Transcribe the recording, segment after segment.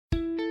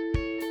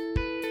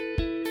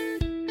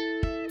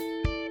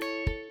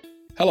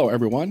Hello,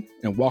 everyone,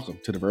 and welcome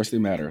to Diversity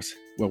Matters,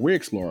 where we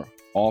explore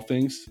all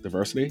things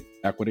diversity,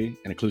 equity,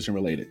 and inclusion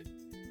related.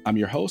 I'm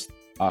your host,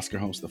 Oscar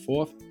Holmes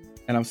IV,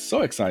 and I'm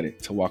so excited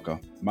to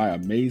welcome my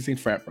amazing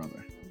frat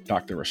brother,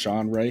 Dr.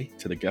 Rashawn Ray,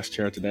 to the guest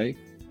chair today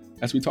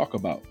as we talk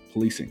about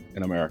policing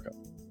in America.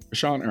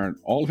 Rashawn earned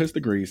all of his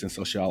degrees in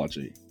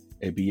sociology,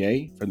 a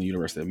BA from the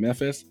University of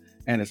Memphis,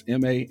 and his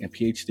MA and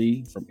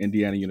PhD from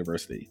Indiana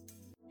University.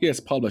 He has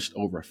published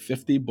over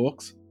 50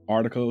 books,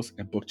 articles,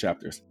 and book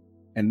chapters,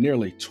 and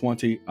nearly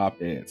 20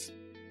 op-eds.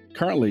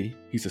 Currently,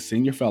 he's a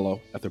senior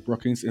fellow at the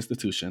Brookings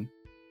Institution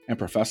and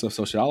professor of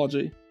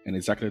sociology and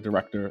executive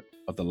director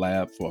of the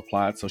Lab for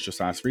Applied Social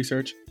Science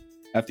Research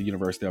at the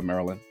University of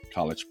Maryland,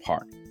 College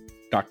Park.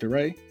 Dr.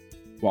 Ray,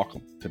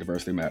 welcome to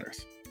Diversity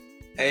Matters.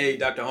 Hey,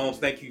 Dr. Holmes,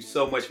 thank you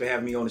so much for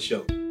having me on the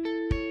show.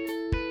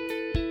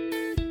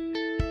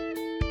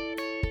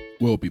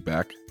 We'll be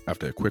back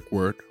after a quick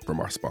word from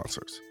our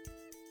sponsors.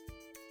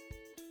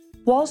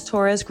 Walls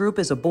Torres Group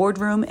is a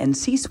boardroom and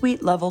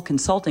C-suite level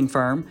consulting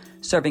firm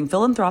serving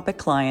philanthropic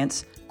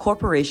clients,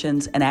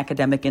 corporations, and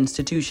academic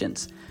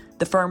institutions.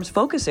 The firm's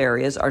focus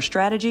areas are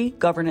strategy,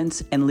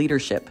 governance, and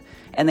leadership,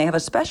 and they have a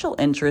special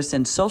interest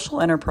in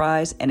social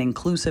enterprise and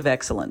inclusive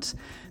excellence.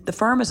 The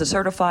firm is a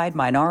certified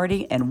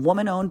minority and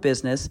woman-owned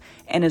business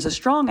and is a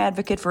strong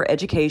advocate for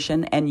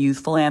education and youth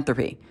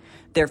philanthropy.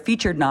 Their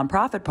featured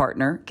nonprofit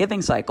partner,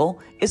 Giving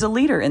Cycle, is a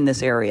leader in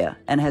this area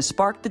and has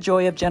sparked the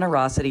joy of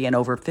generosity in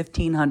over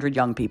 1,500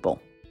 young people.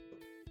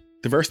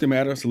 Diversity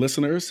Matters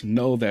listeners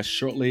know that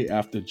shortly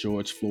after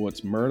George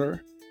Floyd's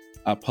murder,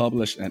 I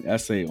published an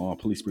essay on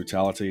police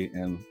brutality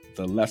and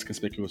the less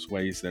conspicuous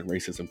ways that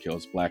racism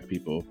kills Black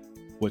people,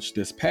 which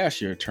this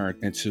past year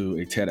turned into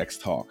a TEDx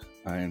talk.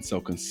 And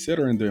so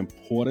considering the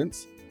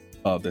importance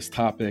of this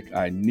topic,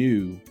 I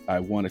knew I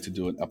wanted to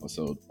do an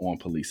episode on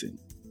policing.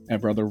 And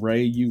Brother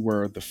Ray, you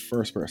were the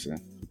first person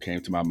who came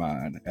to my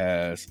mind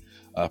as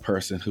a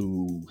person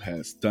who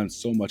has done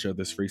so much of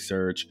this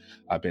research.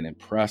 I've been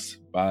impressed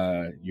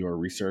by your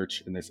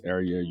research in this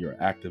area, your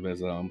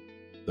activism,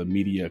 the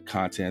media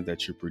content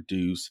that you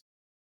produce.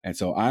 And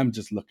so I'm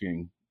just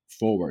looking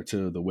forward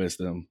to the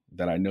wisdom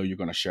that I know you're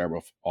going to share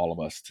with all of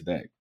us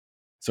today.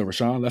 So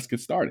Rashawn, let's get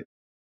started.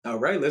 All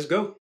right, let's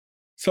go.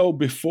 So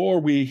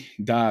before we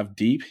dive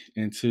deep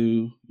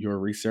into your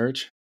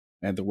research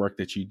and the work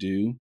that you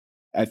do,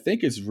 I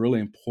think it's really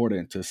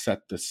important to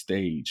set the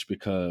stage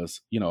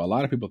because, a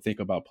lot of people think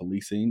about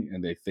policing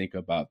and they think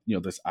about,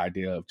 this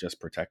idea of just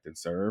protect and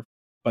serve,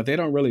 but they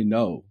don't really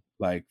know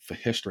like the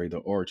history, the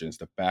origins,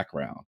 the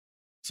background.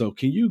 So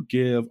can you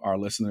give our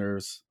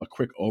listeners a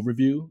quick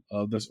overview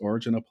of this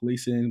origin of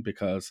policing?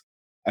 Because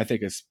I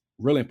think it's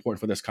really important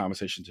for this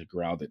conversation to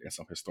ground it in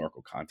some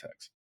historical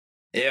context.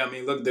 Yeah,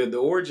 look, the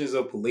origins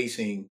of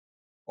policing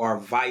are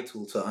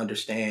vital to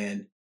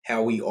understand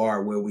how we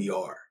are where we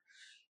are.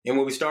 And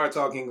when we start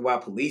talking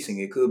about policing,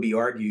 it could be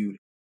argued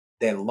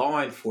that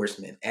law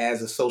enforcement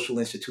as a social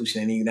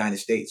institution in the United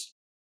States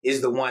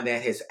is the one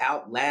that has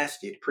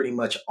outlasted pretty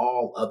much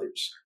all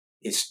others.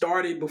 It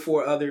started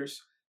before others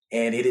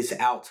and it has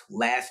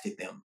outlasted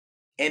them.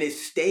 And it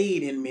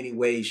stayed in many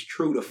ways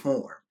true to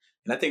form.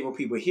 And I think when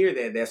people hear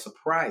that, that's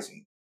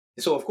surprising.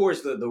 And so, of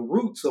course, the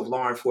roots of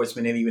law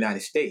enforcement in the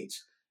United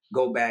States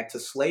go back to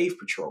slave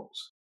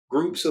patrols,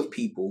 groups of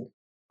people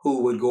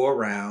who would go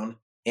around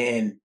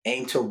and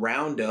aim to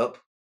round up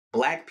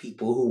Black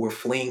people who were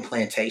fleeing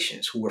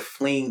plantations, who were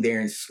fleeing their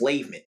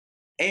enslavement.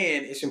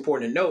 And it's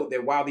important to note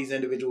that while these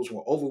individuals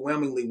were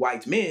overwhelmingly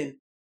white men,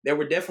 there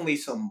were definitely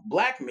some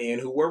Black men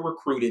who were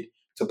recruited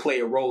to play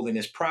a role in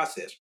this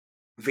process.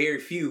 Very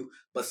few,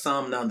 but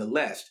some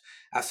nonetheless.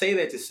 I say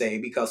that to say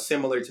because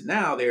similar to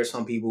now, there are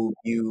some people who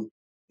view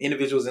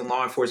individuals in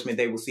law enforcement,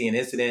 they will see an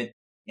incident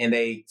and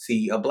they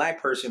see a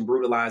Black person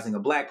brutalizing a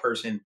Black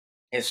person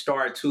and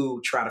start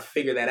to try to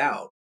figure that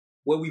out.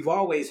 Well, we've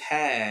always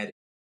had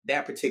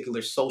that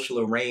particular social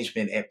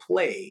arrangement at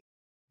play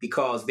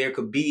because there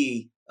could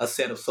be a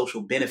set of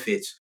social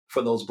benefits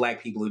for those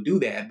Black people who do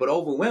that. But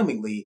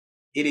overwhelmingly,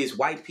 it is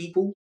white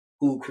people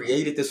who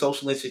created the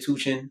social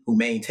institution, who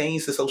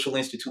maintains the social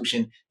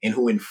institution, and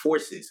who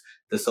enforces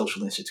the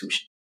social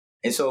institution.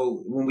 And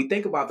so when we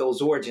think about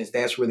those origins,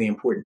 that's really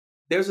important.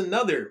 There's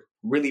another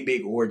really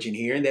big origin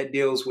here, and that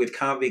deals with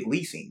convict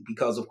leasing,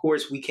 because of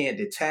course we can't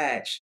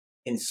detach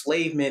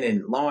enslavement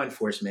and law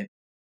enforcement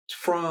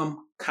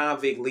from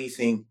convict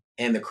leasing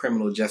and the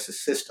criminal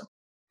justice system.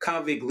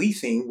 Convict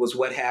leasing was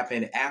what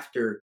happened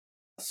after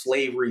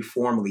slavery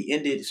formally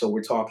ended. So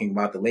we're talking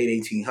about the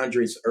late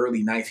 1800s,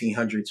 early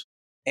 1900s.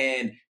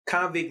 And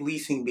convict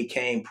leasing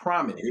became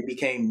prominent. It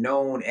became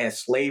known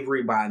as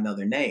slavery by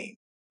another name,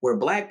 where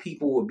Black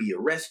people would be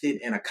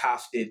arrested and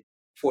accosted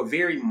for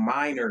very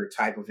minor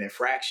type of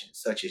infractions,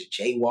 such as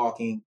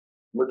jaywalking,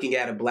 looking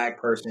at a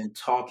Black person,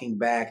 talking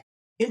back.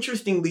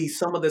 Interestingly,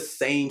 some of the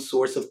same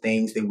sorts of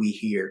things that we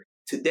hear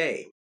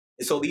today.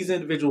 And so these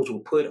individuals were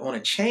put on a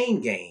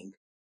chain gang.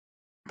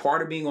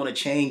 Part of being on a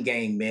chain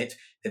gang meant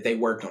that they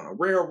worked on a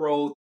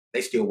railroad, they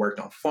still worked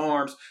on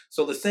farms.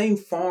 So the same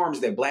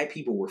farms that Black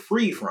people were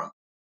freed from,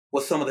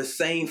 was some of the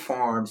same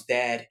farms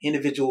that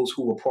individuals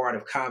who were part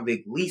of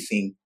convict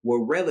leasing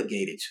were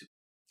relegated to.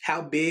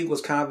 How big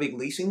was convict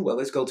leasing? Well,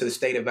 let's go to the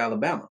state of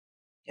Alabama.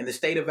 In the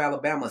state of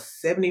Alabama,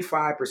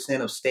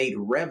 75% of state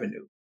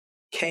revenue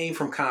came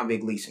from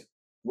convict leasing,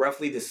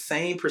 roughly the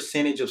same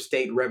percentage of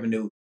state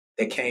revenue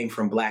that came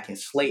from Black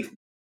enslavement.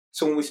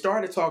 So when we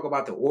start to talk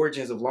about the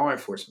origins of law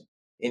enforcement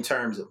in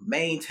terms of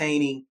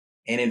maintaining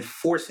and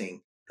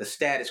enforcing the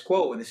status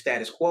quo, and the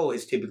status quo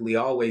has typically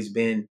always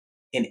been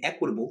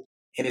inequitable,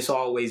 and it's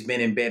always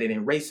been embedded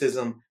in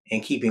racism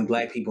and keeping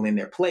Black people in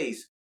their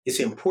place, it's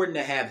important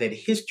to have that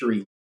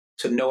history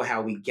to know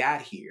how we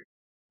got here.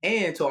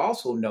 And to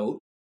also note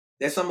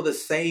that some of the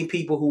same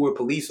people who were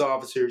police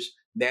officers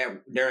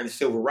that during the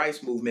civil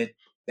rights movement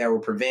that were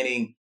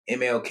preventing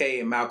MLK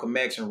and Malcolm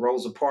X and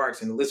Rosa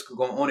Parks, and the list could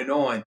go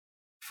on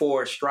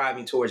for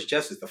striving towards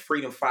justice, the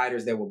freedom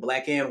fighters that were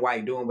Black and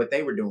white doing what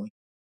they were doing.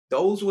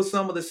 Those were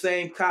some of the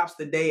same cops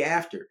the day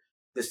after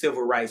the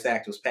Civil Rights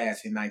Act was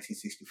passed in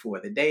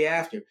 1964, the day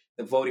after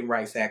the Voting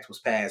Rights Act was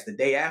passed, the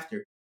day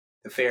after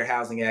the Fair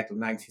Housing Act of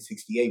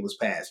 1968 was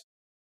passed.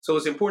 So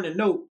it's important to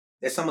note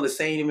that some of the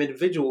same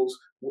individuals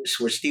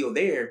were still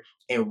there,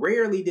 and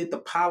rarely did the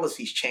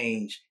policies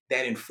change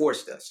that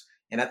enforced us.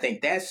 And I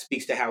think that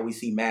speaks to how we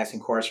see mass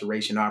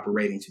incarceration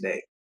operating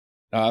today.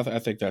 I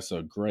think that's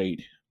a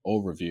great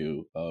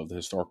overview of the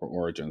historical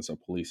origins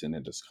of policing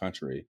in this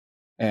country.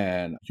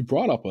 And you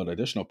brought up an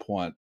additional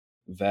point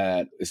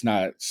that is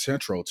not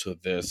central to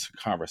this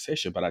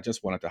conversation, but I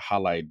just wanted to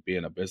highlight,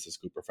 being a business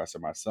school professor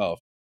myself,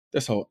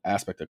 this whole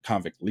aspect of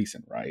convict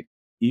leasing, right?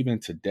 Even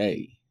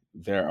today,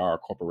 there are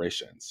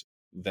corporations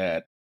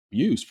that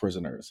use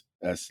prisoners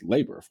as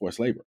labor, forced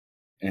labor.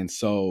 And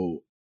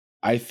so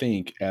I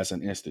think as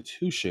an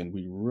institution,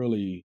 we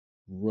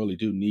really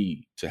do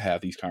need to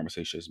have these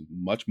conversations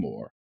much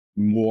more.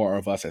 More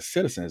of us as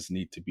citizens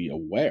need to be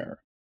aware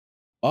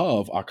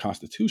of our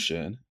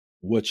Constitution,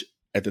 which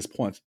at this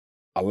point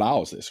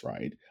allows this,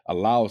 right?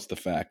 Allows the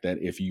fact that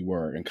if you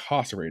were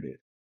incarcerated,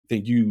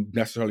 then you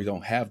necessarily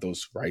don't have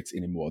those rights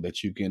anymore,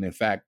 that you can, in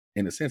fact,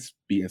 in a sense,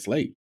 be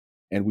enslaved.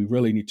 And we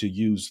really need to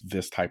use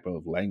this type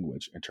of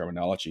language and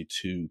terminology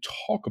to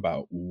talk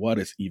about what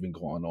is even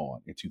going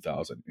on in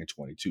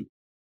 2022.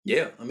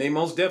 Yeah, I mean,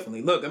 most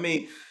definitely. Look, I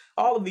mean,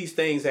 all of these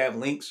things have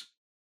links,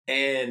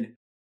 and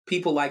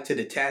people like to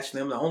detach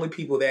them. The only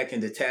people that can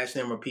detach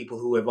them are people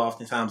who have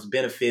oftentimes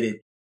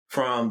benefited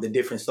from the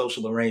different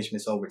social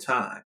arrangements over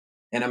time.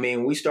 And I mean,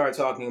 when we start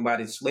talking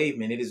about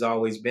enslavement, it has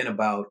always been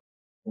about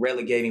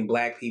relegating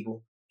Black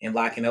people and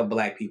locking up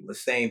Black people. The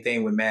same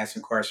thing with mass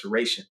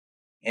incarceration,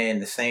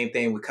 and the same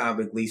thing with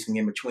convict leasing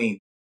in between.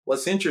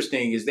 What's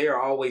interesting is there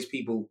are always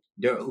people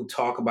who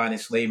talk about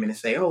enslavement and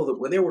say, oh,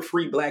 well, there were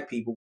free Black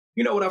people.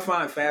 You know what I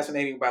find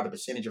fascinating about the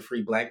percentage of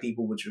free Black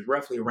people, which was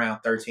roughly around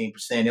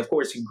 13%. Of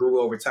course, it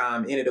grew over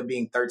time, ended up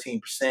being 13%.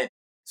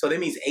 So that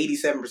means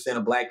 87%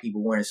 of Black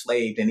people were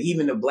enslaved. And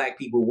even the Black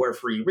people were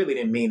free really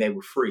didn't mean they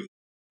were free.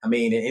 I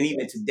mean, and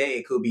even today,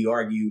 it could be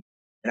argued,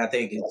 and I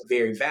think it's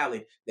very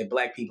valid, that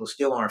Black people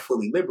still aren't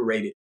fully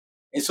liberated.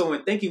 And so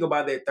in thinking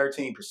about that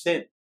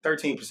 13%,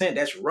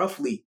 that's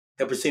roughly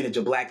the percentage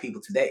of Black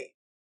people today.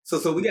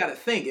 So we got to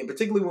think, and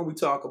particularly when we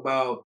talk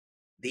about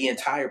the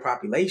entire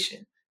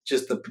population,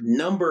 just the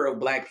number of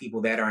Black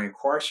people that are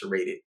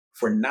incarcerated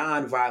for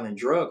nonviolent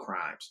drug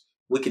crimes,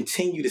 we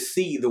continue to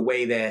see the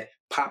way that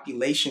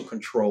population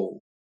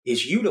control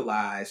is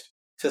utilized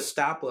to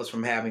stop us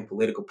from having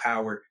political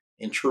power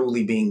and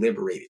truly being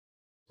liberated.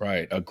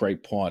 Right. A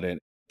great point. And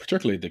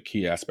particularly the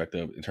key aspect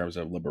of, in terms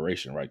of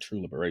liberation, right?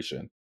 True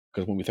liberation.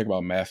 Because when we think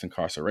about mass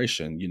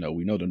incarceration,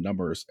 we know the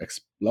numbers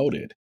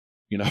exploded,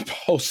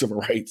 post civil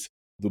rights,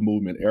 the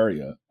movement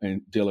area,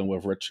 and dealing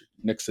with Richard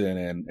Nixon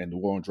and the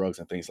war on drugs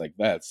and things like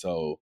that.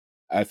 So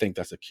I think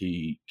that's a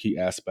key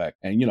aspect.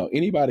 And,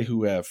 anybody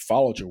who have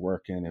followed your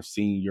work and have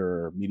seen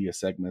your media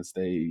segments,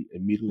 they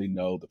immediately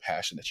know the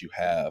passion that you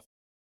have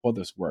for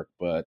this work.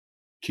 But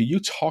can you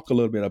talk a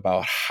little bit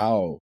about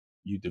how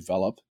you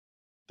developed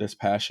this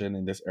passion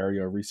in this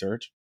area of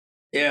research?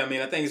 Yeah, I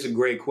mean, I think it's a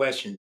great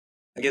question.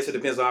 I guess it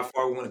depends on how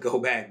far we want to go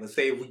back. But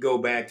say if we go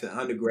back to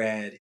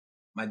undergrad,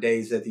 my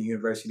days at the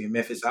University of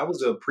Memphis, I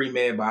was a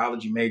pre-med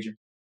biology major.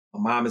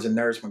 My mom is a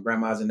nurse. My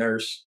grandma's a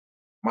nurse.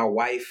 My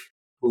wife,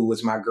 who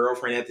was my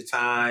girlfriend at the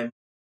time,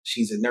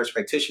 she's a nurse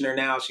practitioner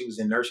now. She was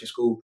in nursing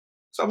school.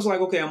 So I was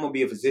like, okay, I'm going to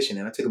be a physician.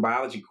 And I took a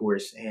biology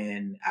course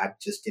and I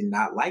just did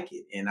not like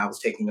it. And I was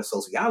taking a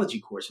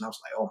sociology course and I was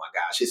like, oh my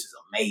gosh, this is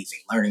amazing,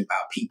 learning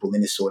about people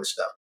and this sort of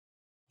stuff.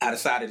 I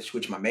decided to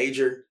switch my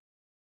major.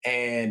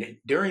 And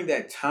during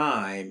that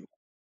time,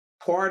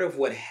 part of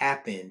what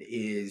happened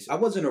is I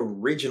wasn't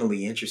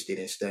originally interested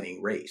in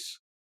studying race.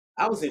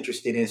 I was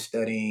interested in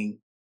studying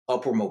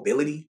upward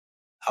mobility.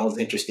 I was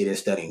interested in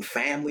studying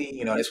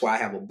family. That's why I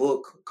have a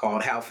book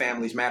called How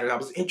Families Matter. I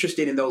was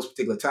interested in those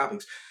particular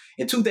topics.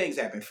 And two things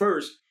happened.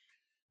 First,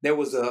 there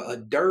was a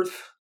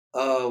dearth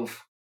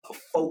of a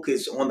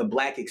focus on the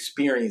Black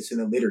experience in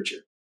the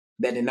literature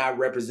that did not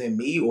represent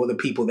me or the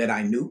people that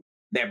I knew.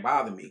 That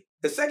bothered me.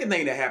 The second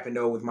thing that happened,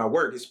 though, with my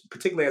work is,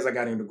 particularly as I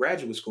got into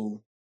graduate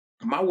school,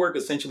 My work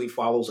essentially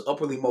follows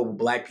upwardly mobile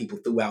Black people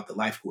throughout the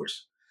life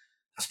course.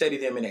 I study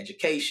them in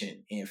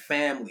education, in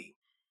family,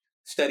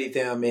 studied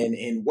them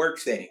in work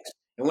settings.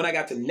 And when I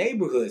got to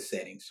neighborhood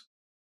settings,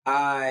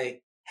 I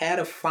had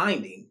a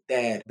finding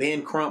that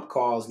Ben Crump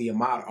calls the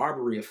Ahmaud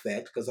Arbery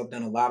effect, because I've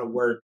done a lot of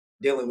work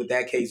dealing with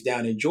that case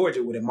down in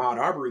Georgia with Ahmaud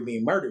Arbery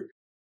being murdered.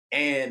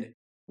 And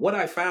what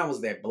I found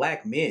was that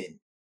Black men,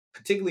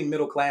 particularly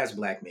middle-class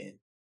Black men,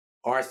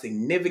 are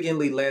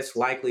significantly less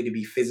likely to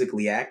be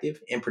physically active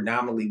in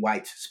predominantly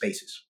white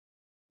spaces.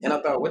 And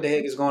I thought, what the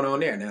heck is going on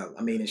there? Now,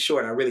 I mean, in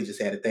short, I really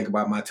just had to think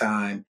about my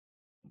time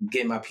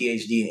getting my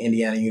PhD at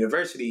Indiana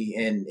University,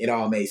 and it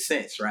all made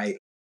sense, right?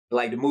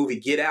 Like the movie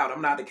Get Out,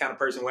 I'm not the kind of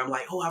person where I'm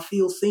like, oh, I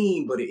feel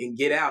seen. But in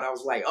Get Out, I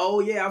was like, oh,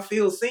 yeah, I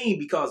feel seen,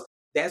 because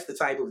that's the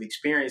type of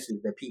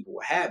experiences that people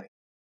were having.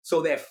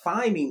 So that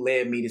finding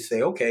led me to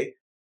say, okay,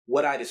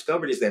 what I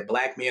discovered is that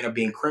Black men are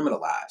being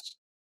criminalized,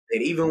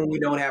 that even when we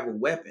don't have a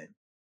weapon,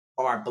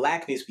 our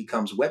Blackness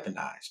becomes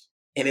weaponized.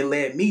 And it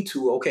led me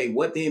to, okay,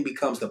 what then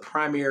becomes the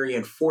primary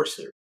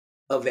enforcer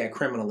of that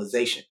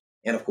criminalization?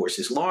 And of course,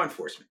 it's law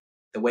enforcement.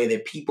 The way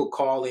that people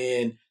call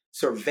in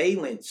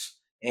surveillance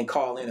and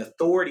call in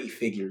authority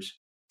figures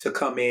to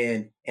come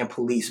in and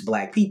police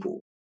Black people.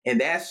 And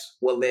that's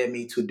what led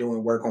me to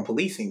doing work on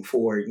policing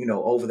for,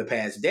 over the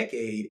past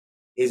decade,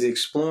 is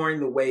exploring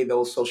the way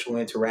those social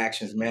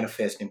interactions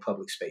manifest in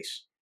public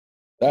space.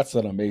 That's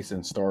an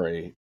amazing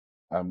story.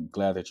 I'm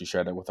glad that you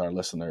shared it with our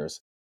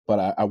listeners.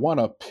 But I want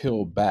to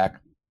peel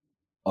back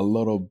a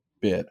little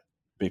bit,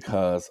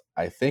 because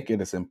I think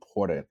it is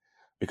important,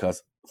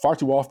 because far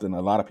too often,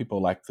 a lot of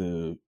people like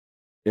to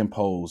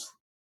impose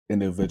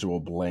individual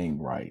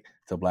blame, right,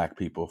 to Black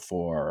people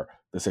for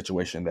the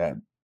situation that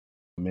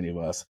many of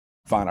us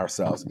find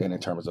ourselves in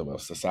terms of a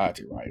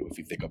society, right? If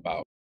you think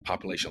about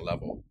population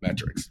level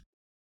metrics.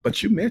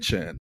 But you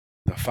mentioned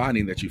the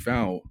finding that you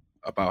found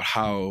about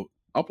how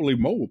upwardly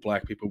mobile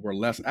Black people were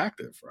less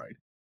active, right,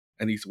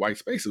 in these white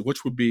spaces,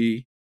 which would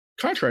be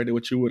contrary to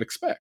what you would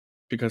expect,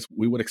 because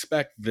we would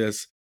expect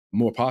this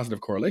more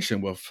positive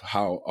correlation with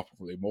how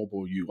upwardly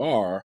mobile you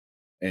are,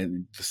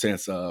 and the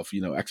sense of,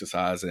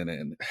 exercise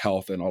and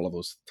health and all of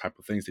those type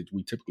of things that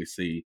we typically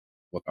see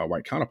with our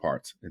white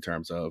counterparts in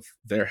terms of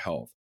their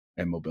health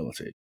and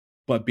mobility.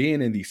 But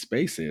being in these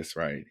spaces,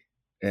 right,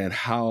 and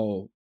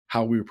how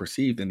we were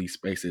perceived in these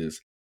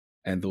spaces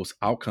and those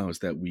outcomes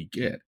that we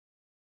get,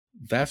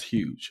 that's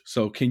huge.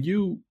 So can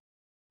you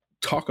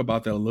talk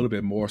about that a little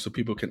bit more so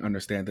people can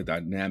understand the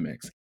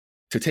dynamics,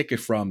 to take it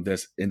from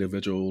this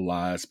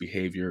individualized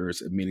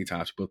behaviors? Many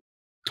times people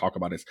talk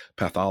about its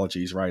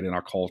pathologies, right, in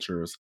our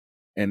cultures,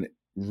 and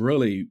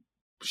really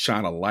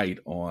shine a light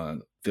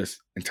on this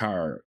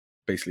entire,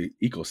 basically,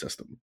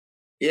 ecosystem.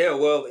 Yeah,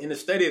 well, in the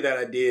study that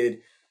I did,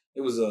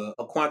 it was a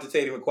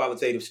quantitative and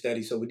qualitative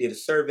study. So we did a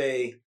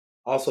survey,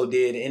 also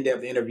did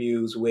in-depth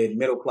interviews with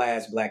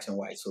middle-class Blacks and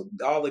whites. So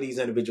all of these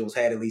individuals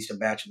had at least a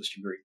bachelor's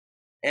degree.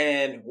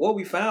 And what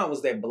we found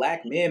was that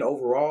Black men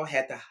overall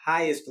had the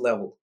highest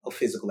level of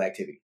physical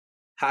activity.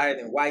 Higher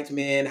than white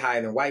men,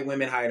 higher than white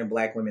women, higher than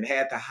Black women,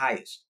 had the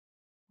highest.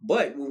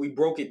 But when we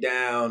broke it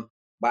down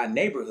by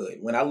neighborhood,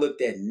 when I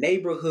looked at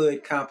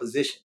neighborhood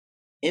composition,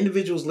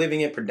 individuals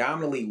living in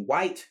predominantly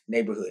white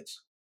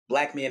neighborhoods,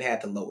 Black men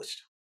had the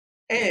lowest.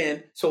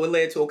 And so it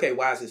led to, okay,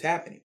 why is this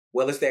happening?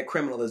 Well, it's that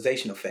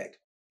criminalization effect,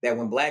 that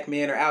when Black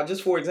men are out,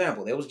 just for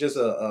example, there was just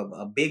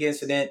a big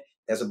incident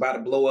that's about to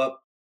blow up.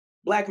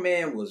 Black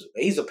man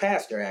he's a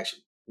pastor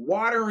actually,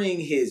 watering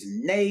his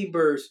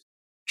neighbors'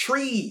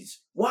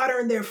 trees,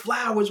 watering their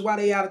flowers while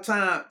they out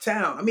of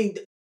town. I mean,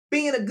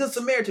 being a good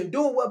Samaritan,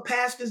 doing what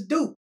pastors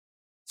do.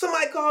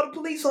 Somebody called the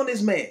police on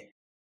this man,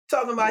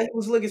 talking about he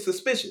was looking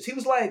suspicious. He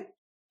was like,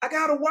 I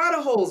got a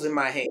water hose in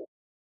my hand.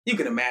 You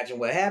can imagine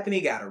what happened.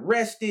 He got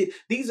arrested.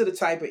 These are the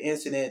type of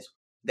incidents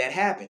that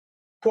happen.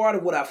 Part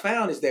of what I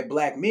found is that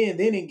Black men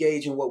then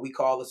engage in what we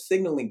call a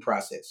signaling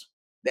process.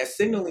 That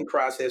signaling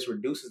process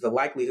reduces the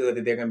likelihood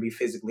that they're going to be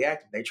physically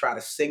active. They try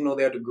to signal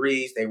their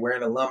degrees. They wear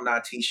an alumni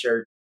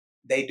t-shirt.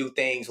 They do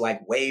things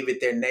like wave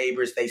at their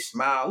neighbors. They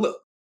smile. Look,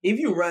 if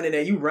you're running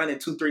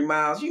 2-3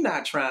 miles, you're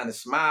not trying to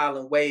smile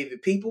and wave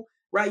at people,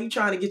 right? You're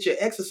trying to get your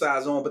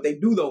exercise on, but they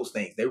do those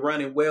things. They run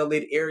in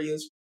well-lit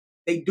areas.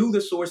 They do the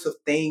sorts of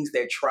things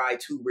that try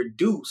to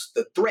reduce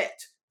the threat,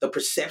 the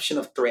perception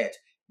of threat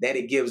that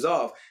it gives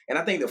off. And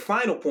I think the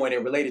final point,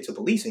 and related to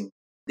policing,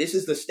 this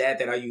is the stat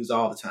that I use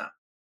all the time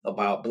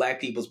about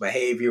Black people's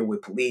behavior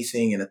with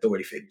policing and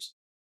authority figures.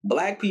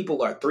 Black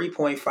people are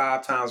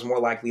 3.5 times more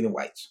likely than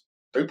whites,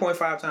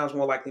 3.5 times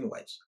more likely than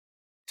whites,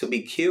 to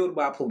be killed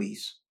by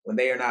police when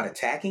they are not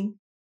attacking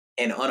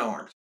and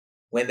unarmed.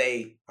 When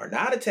they are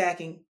not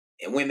attacking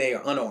and when they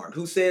are unarmed.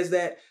 Who says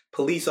that?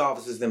 Police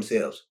officers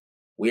themselves.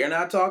 We are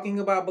not talking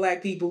about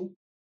Black people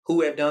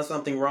who have done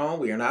something wrong.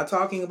 We are not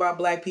talking about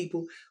Black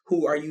people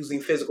who are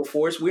using physical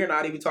force. We are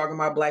not even talking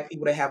about Black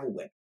people that have a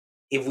weapon.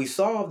 If we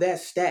solve that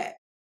stat,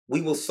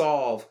 we will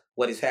solve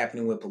what is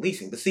happening with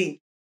policing. But see,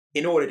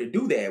 in order to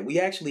do that, we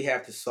actually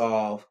have to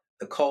solve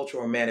the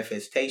cultural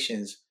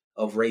manifestations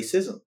of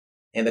racism.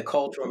 and the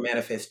cultural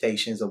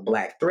manifestations of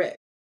Black threat.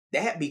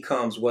 That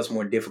becomes what's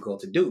more difficult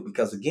to do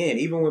because, again,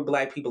 even when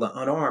Black people are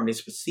unarmed,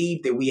 it's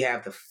perceived that we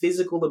have the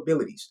physical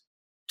abilities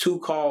to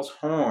cause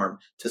harm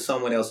to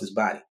someone else's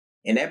body.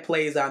 And that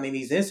plays out in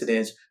these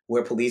incidents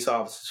where police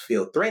officers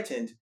feel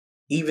threatened,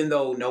 even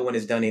though no one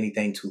has done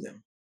anything to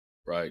them.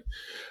 Right.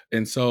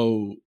 And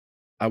so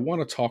I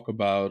want to talk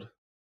about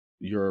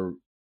your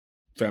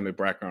family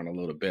background a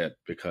little bit,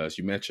 because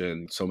you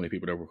mentioned so many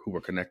people who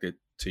were connected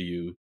to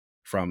you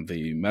from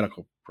the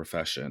medical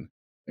profession.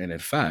 And in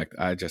fact,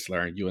 I just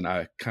learned you and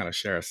I kind of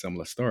share a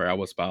similar story. I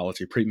was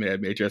biology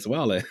pre-med major as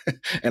well.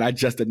 And I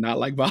just did not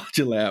like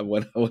biology lab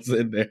when I was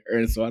in there.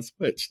 And so I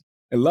switched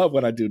and love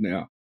what I do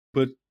now.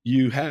 But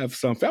you have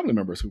some family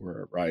members who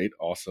were, right,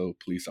 also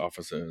police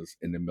officers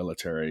in the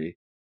military.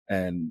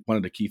 And one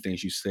of the key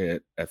things you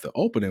said at the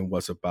opening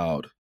was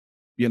about,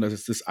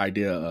 there's this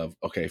idea of,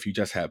 okay, if you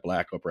just have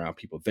Black or brown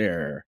people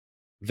there,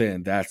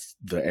 then that's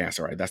the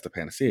answer, right? That's the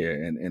panacea.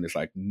 And it's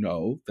like,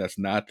 no, that's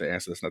not the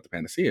answer. That's not the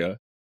panacea.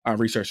 Our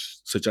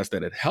research suggests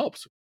that it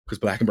helps because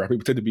Black and brown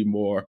people tend to be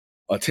more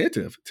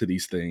attentive to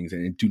these things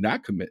and do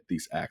not commit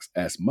these acts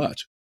as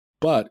much.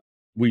 But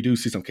we do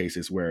see some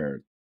cases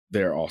where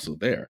they're also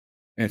there.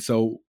 And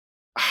so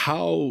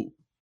how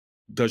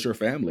does your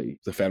family,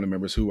 the family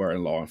members who are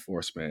in law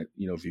enforcement,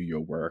 view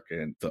your work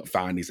and the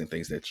findings and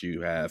things that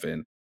you have,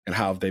 and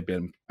how have they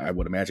been, I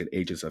would imagine,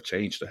 agents of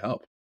change to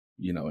help,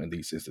 in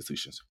these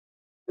institutions?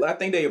 Well, I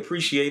think they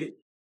appreciate it,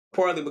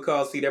 partly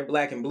because, see, they're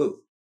Black and blue.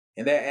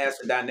 And that adds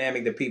a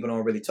dynamic that people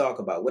don't really talk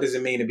about. What does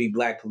it mean to be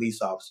Black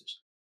police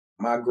officers?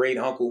 My great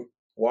uncle,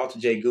 Walter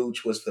J.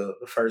 Gooch, was the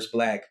first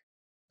Black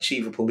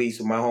chief of police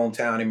of my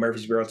hometown in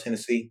Murfreesboro,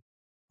 Tennessee.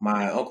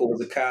 My uncle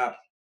was a cop.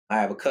 I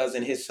have a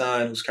cousin, his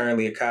son, who's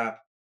currently a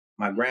cop.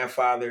 My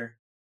grandfather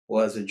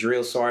was a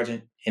drill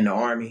sergeant in the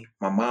Army.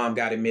 My mom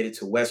got admitted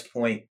to West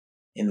Point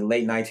in the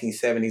late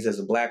 1970s as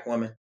a Black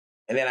woman.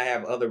 And then I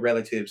have other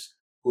relatives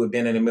who have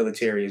been in the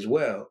military as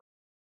well.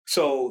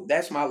 So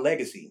that's my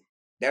legacy.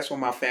 That's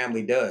what my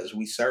family does.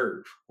 We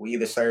serve. We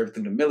either serve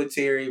through the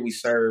military, we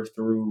serve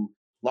through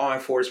law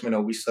enforcement,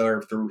 or we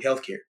serve through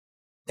healthcare.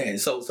 And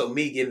so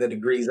me getting the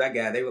degrees I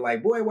got, they were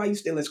like, boy, why are you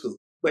still in school?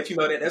 But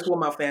that's what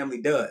my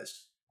family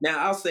does. Now,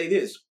 I'll say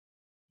this.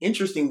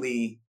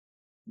 Interestingly,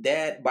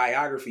 that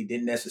biography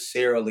didn't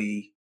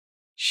necessarily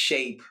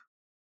shape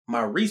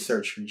my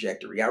research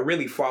trajectory. I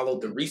really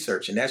followed the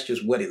research, and that's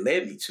just what it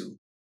led me to.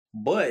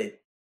 But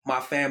my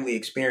family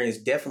experience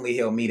definitely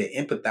helped me to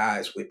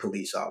empathize with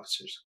police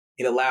officers.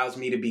 It allows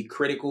me to be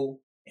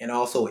critical and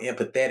also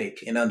empathetic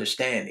and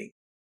understanding.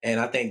 And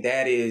I think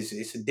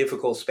it's a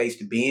difficult space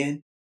to be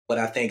in, but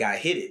I think I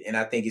hit it. And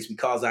I think it's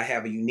because I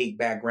have a unique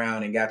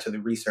background and got to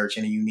the research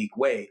in a unique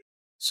way.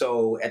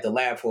 So at the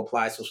Lab for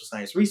Applied Social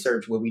Science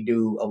Research, where we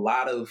do a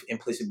lot of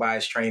implicit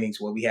bias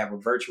trainings, where we have a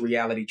virtual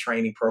reality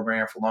training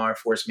program for law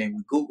enforcement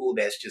with Google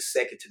that's just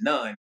second to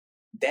none,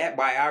 that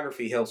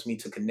biography helps me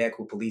to connect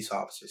with police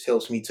officers,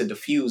 helps me to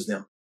diffuse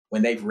them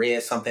when they've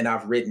read something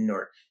I've written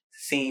or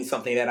seen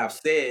something that I've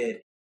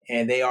said,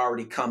 and they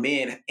already come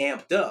in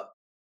amped up.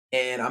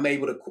 And I'm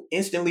able to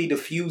instantly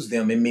diffuse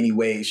them in many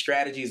ways,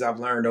 strategies I've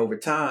learned over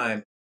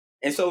time.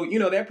 And so,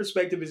 that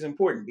perspective is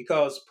important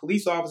because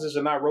police officers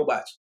are not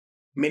robots.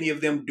 Many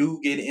of them do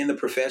get in the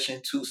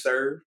profession to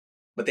serve,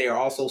 but they are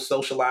also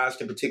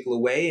socialized in a particular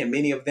way, and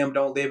many of them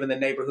don't live in the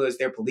neighborhoods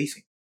they're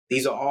policing.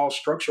 These are all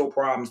structural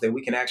problems that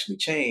we can actually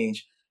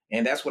change,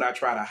 and that's what I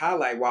try to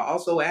highlight while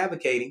also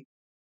advocating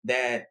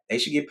that they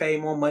should get paid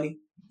more money.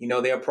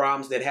 There are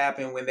problems that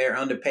happen when they're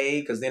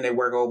underpaid because then they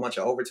work a whole bunch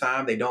of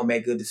overtime. They don't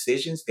make good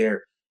decisions.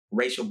 Their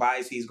racial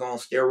biases go on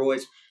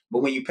steroids. But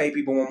when you pay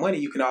people more money,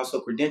 you can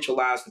also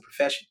credentialize the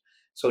profession.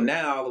 So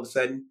now all of a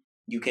sudden,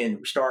 you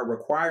can start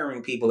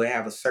requiring people to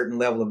have a certain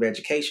level of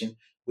education,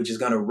 which is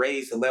going to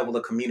raise the level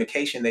of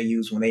communication they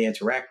use when they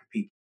interact with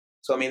people.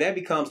 So, that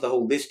becomes the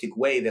holistic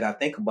way that I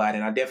think about it.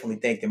 And I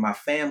definitely think that my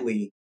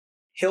family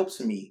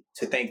helps me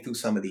to think through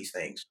some of these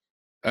things.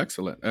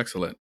 Excellent.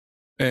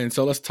 And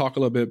so let's talk a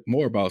little bit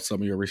more about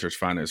some of your research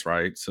findings,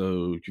 right?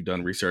 So you've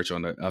done research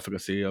on the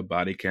efficacy of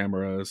body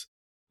cameras,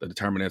 the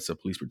determinants of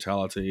police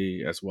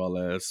brutality, as well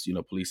as,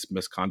 police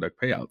misconduct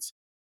payouts,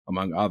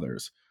 among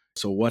others.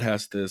 So what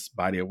has this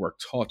body of work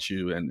taught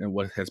you, and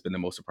what has been the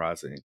most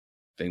surprising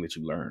thing that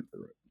you learned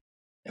through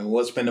it? And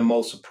what's been the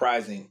most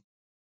surprising?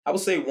 I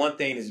would say one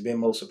thing that's been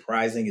most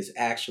surprising is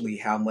actually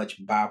how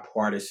much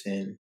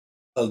bipartisan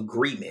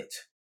agreement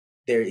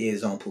there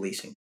is on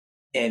policing.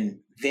 And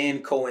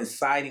then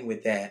coinciding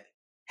with that,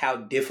 how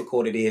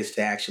difficult it is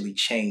to actually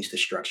change the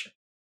structure.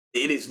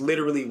 It is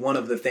literally one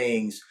of the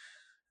things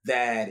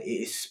that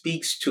it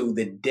speaks to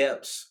the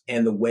depths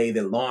and the way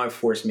that law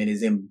enforcement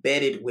is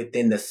embedded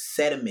within the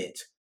sediment,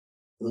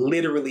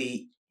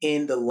 literally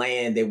in the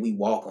land that we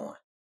walk on,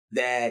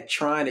 that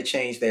trying to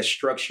change that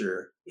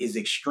structure is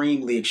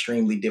extremely,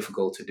 extremely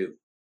difficult to do.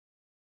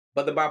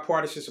 But the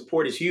bipartisan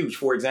support is huge.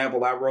 For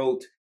example, I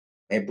wrote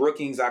at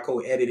Brookings, I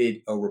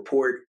co-edited a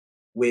report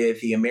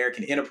with the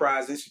American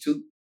Enterprise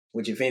Institute,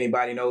 which if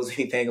anybody knows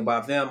anything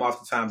about them,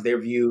 oftentimes they're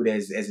viewed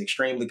as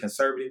extremely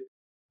conservative.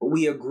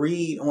 we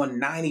agreed on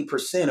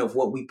 90% of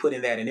what we put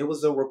in that. And it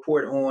was a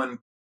report on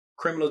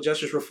criminal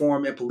justice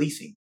reform and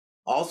policing.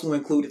 Also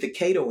included the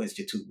Cato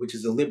Institute, which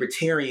is a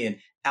libertarian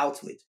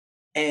outlet.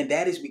 And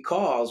that is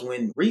because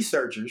when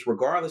researchers,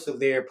 regardless of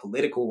their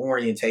political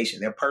orientation,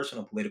 their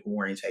personal political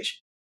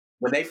orientation,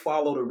 when they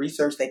follow the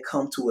research, they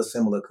come to a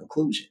similar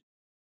conclusion.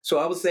 So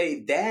I would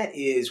say that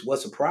is what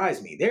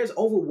surprised me. There's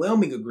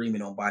overwhelming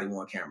agreement on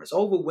body-worn cameras,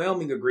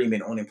 overwhelming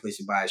agreement on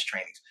implicit bias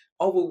trainings,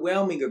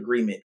 overwhelming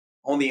agreement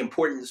on the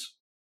importance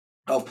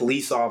of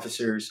police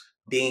officers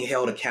being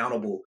held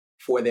accountable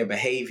for their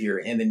behavior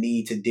and the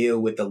need to deal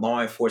with the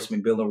Law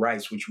Enforcement Bill of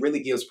Rights, which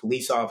really gives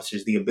police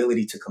officers the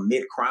ability to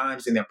commit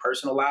crimes in their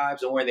personal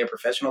lives or in their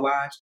professional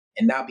lives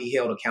and not be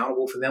held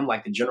accountable for them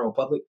like the general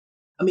public.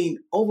 I mean,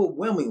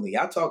 overwhelmingly,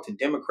 I talk to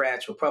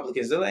Democrats,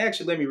 Republicans.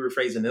 Actually, let me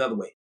rephrase it another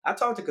way. I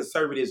talk to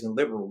conservatives and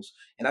liberals,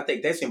 and I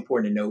think that's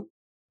important to note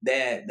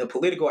that the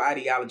political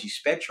ideology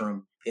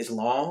spectrum is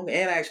long,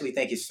 and I actually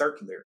think it's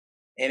circular.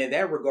 And in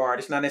that regard,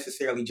 it's not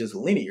necessarily just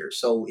linear.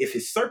 So if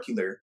it's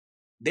circular,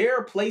 there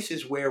are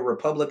places where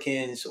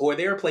Republicans or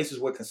there are places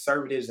where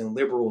conservatives and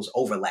liberals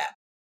overlap.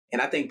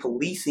 And I think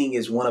policing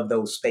is one of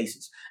those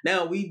spaces.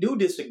 Now, we do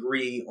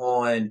disagree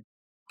on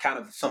kind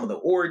of some of the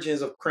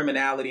origins of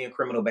criminality and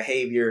criminal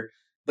behavior,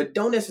 but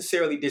don't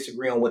necessarily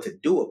disagree on what to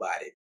do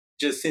about it.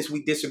 Just since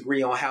we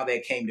disagree on how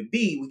that came to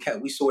be,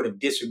 we sort of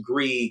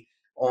disagree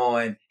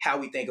on how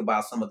we think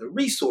about some of the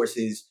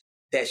resources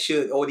that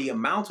should, or the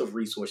amount of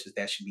resources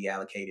that should be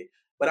allocated.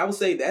 But I would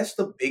say that's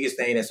the biggest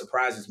thing that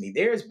surprises me.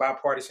 There is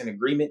bipartisan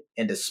agreement,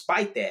 and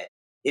despite that,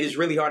 it is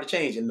really hard to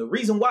change. And the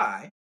reason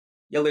why,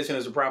 your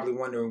listeners are probably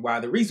wondering why,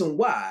 the reason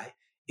why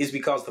is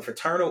because the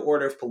Fraternal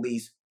Order of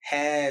Police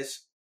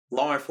has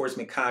law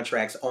enforcement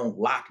contracts on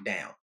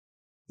lockdown.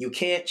 You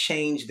can't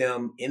change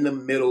them in the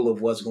middle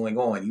of what's going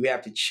on. You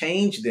have to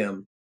change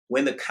them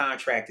when the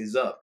contract is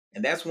up.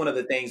 And that's one of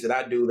the things that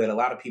I do that a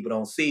lot of people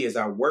don't see is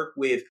I work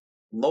with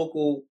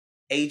local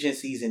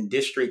agencies and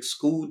districts,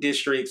 school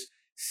districts,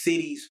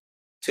 cities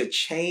to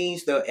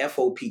change the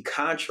FOP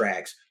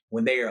contracts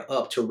when they are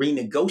up to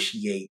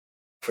renegotiate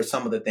for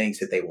some of the things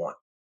that they want.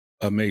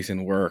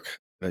 Amazing work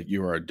that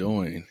you are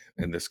doing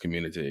in this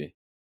community.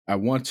 I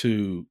want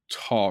to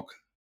talk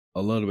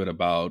a little bit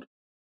about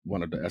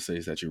one of the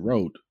essays that you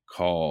wrote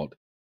called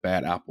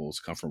Bad Apples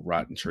Come from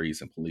Rotten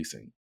Trees and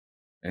Policing.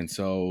 And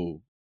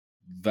so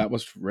that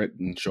was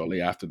written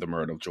shortly after the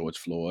murder of George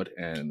Floyd.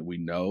 And we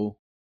know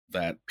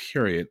that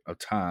period of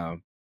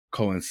time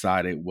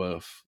coincided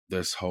with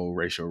this whole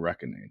racial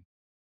reckoning.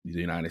 The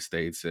United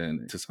States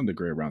and to some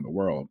degree around the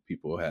world,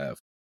 people have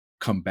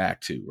come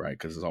back to, right?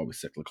 Because it's always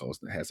cyclical.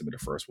 It hasn't been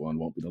the first one,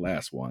 won't be the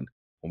last one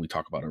when we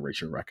talk about a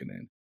racial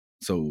reckoning.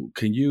 So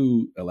can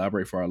you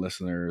elaborate for our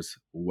listeners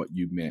what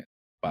you meant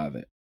by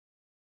that?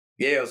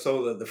 Yeah,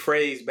 so the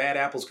phrase bad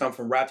apples come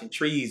from rotten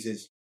trees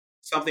is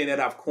something that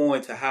I've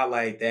coined to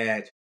highlight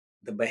that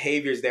the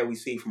behaviors that we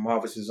see from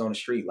officers on the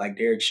street, like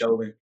Derek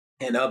Chauvin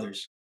and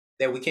others,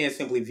 that we can't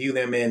simply view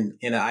them in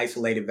an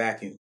isolated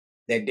vacuum,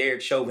 that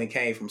Derek Chauvin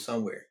came from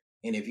somewhere.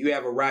 And if you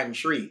have a rotten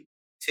tree,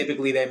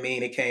 typically that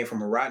means it came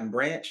from a rotten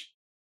branch,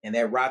 and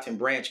that rotten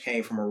branch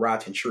came from a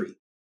rotten tree.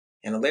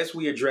 And unless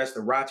we address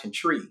the rotten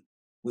tree,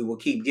 we will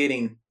keep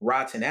getting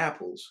rotten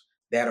apples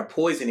that are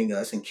poisoning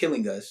us and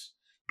killing us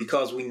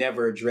because we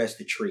never address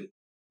the tree.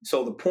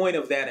 So the point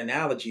of that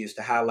analogy is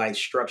to highlight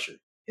structure,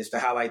 is to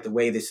highlight the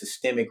way that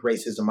systemic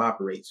racism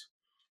operates.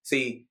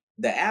 See,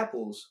 the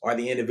apples are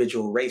the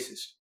individual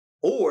racists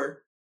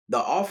or the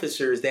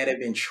officers that have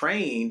been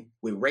trained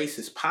with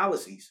racist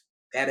policies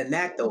that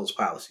enact those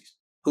policies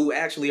who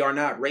actually are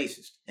not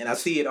racist. And I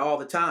see it all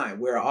the time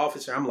where an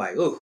officer, I'm like,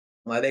 oh,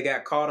 like they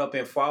got caught up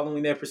in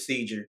following their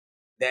procedure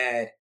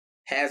that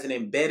has an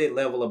embedded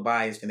level of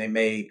bias and they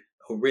made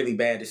a really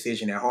bad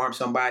decision that harmed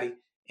somebody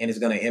and is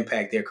going to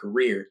impact their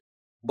career.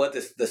 But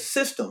the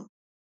system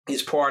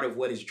is part of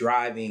what is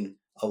driving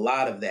a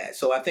lot of that.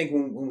 So I think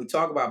when we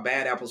talk about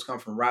bad apples come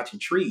from rotten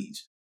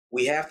trees,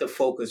 we have to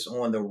focus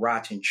on the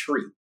rotten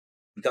tree.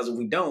 Because if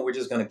we don't, we're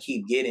just going to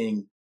keep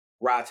getting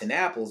rotten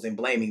apples and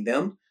blaming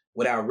them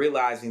without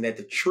realizing that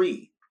the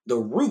tree, the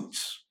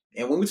roots,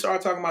 and when we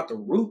start talking about the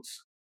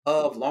roots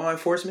of law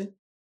enforcement,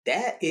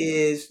 that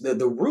is the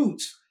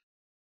roots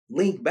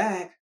link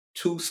back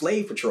to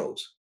slave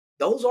patrols.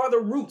 Those are the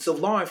roots of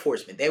law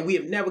enforcement that we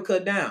have never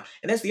cut down.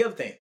 And that's the other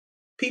thing.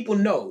 People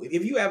know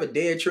if you have a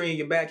dead tree in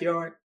your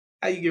backyard,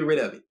 how you get rid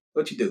of it?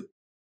 What you do?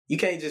 You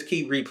can't just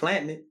keep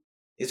replanting it.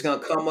 It's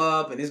going to come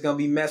up and it's going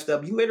to be messed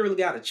up. You literally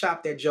got to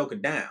chop that joker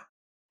down.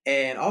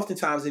 And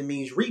oftentimes it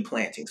means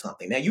replanting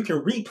something. Now you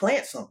can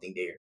replant something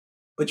there,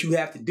 but you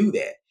have to do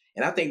that.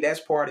 And I think that's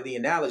part of the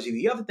analogy.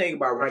 The other thing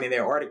about writing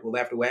that article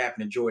after what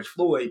happened to George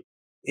Floyd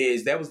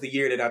is that was the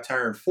year that I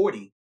turned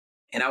 40.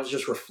 And I was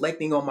just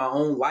reflecting on my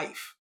own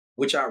life,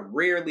 which I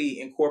rarely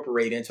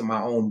incorporate into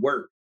my own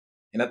work.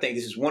 And I think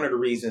this is one of the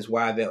reasons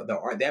why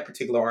that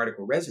particular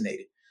article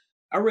resonated.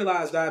 I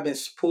realized I've been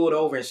pulled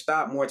over and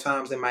stopped more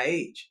times than my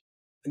age.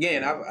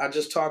 Again, I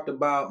just talked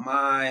about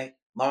my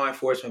law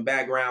enforcement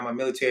background, my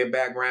military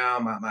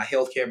background, my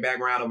healthcare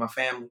background of my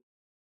family.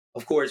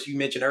 Of course, you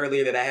mentioned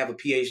earlier that I have a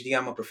PhD,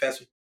 I'm a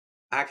professor.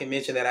 I can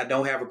mention that I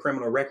don't have a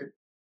criminal record.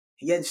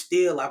 And yet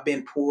still I've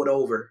been pulled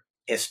over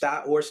and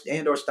stopped or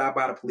stopped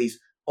by the police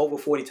over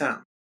 40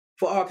 times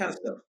for all kinds of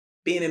stuff.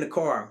 Being in the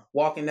car,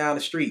 walking down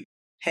the street,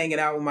 hanging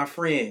out with my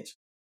friends,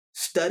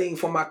 studying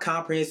for my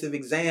comprehensive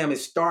exam at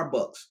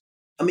Starbucks.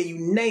 I mean,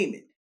 you name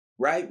it,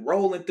 right?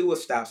 Rolling through a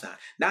stop sign,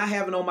 not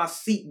having on my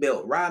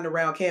seatbelt, riding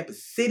around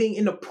campus, sitting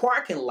in the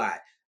parking lot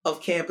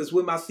of campus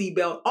with my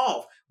seatbelt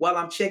off while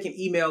I'm checking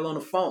email on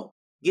the phone,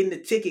 getting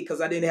a ticket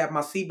because I didn't have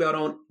my seatbelt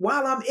on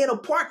while I'm in a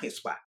parking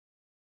spot.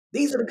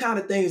 These are the kind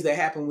of things that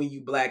happen when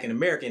you Black and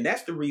American.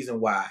 That's the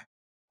reason why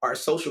our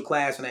social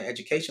class and our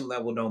education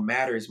level don't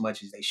matter as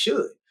much as they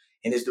should.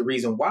 And it's the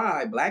reason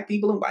why Black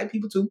people and white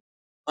people too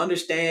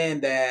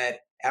understand that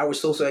our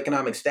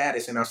socioeconomic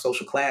status and our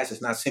social class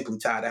is not simply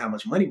tied to how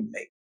much money we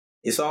make.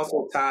 It's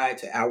also tied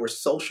to our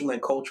social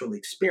and cultural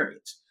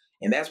experience.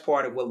 And that's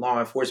part of what law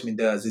enforcement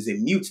does, is it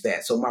mutes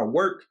that. So my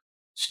work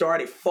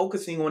started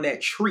focusing on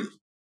that tree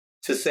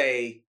to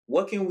say,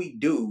 what can we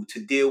do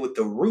to deal with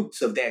the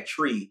roots of that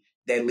tree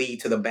that lead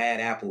to the bad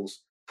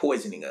apples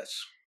poisoning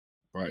us?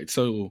 Right.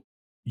 So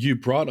you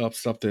brought up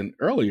something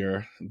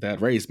earlier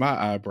that raised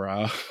my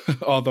eyebrow,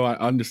 although I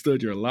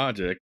understood your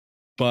logic.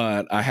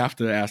 But I have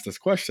to ask this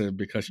question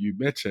because you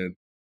mentioned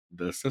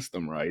the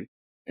system, right,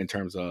 in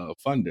terms of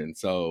funding.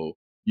 So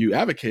you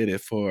advocated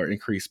for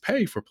increased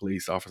pay for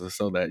police officers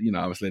so that,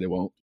 obviously they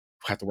won't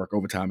have to work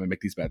overtime and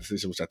make these bad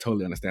decisions, which I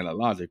totally understand that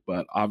logic.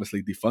 But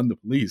obviously defund the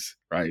police,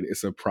 right,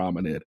 it's a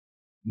prominent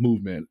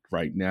movement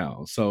right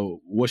now. So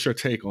what's your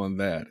take on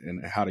that?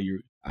 And how do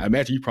you, I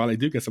imagine you probably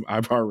do get some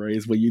eyebrow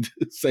raised when you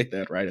say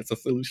that, right? It's a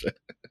solution.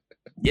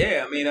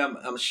 Yeah, I mean,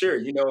 I'm sure,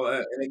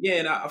 and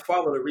again, I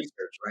follow the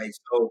research, right?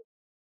 So,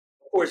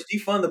 of course,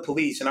 defund the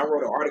police. And I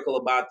wrote an article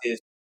about this.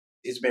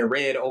 It's been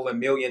read over 1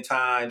 million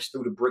times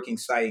through the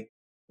Brookings site,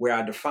 where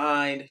I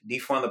defined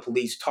defund the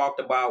police, talked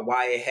about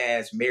why it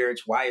has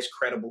merits, why it's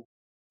credible.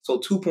 So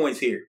 2 points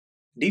here.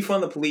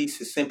 Defund the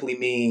police simply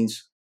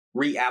means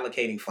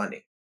reallocating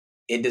funding.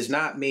 It does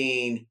not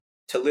mean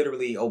to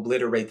literally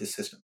obliterate the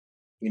system.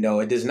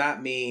 It does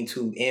not mean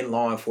to end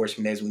law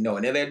enforcement as we know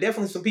it. And there are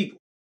definitely some people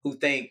who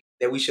think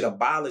that we should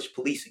abolish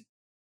policing.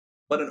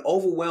 But an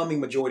overwhelming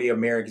majority of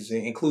Americans,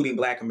 including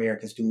Black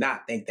Americans, do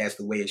not think that's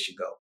the way it should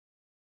go.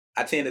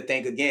 I tend to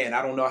think, again,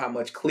 I don't know how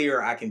much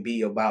clearer I can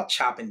be about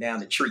chopping down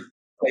the tree,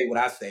 say what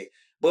I say.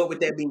 But with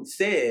that being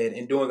said,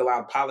 and doing a lot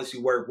of policy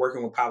work,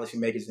 working with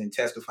policymakers and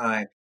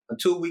testifying,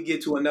 until we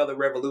get to another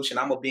revolution,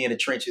 I'm going to be in the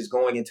trenches,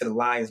 going into the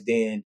lion's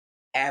den,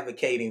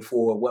 advocating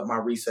for what my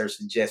research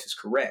suggests is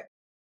correct.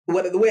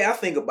 But the way I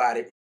think about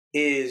it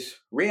is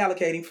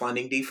reallocating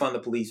funding, defund the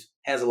police,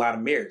 has a lot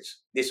of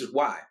merits. This is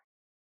why.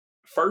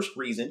 First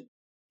reason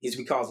is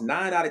because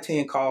 9 out of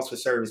 10 calls for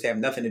service have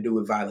nothing to do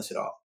with violence at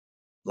all.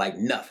 Like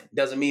nothing.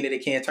 Doesn't mean that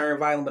it can't turn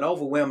violent, but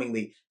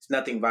overwhelmingly, it's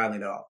nothing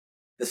violent at all.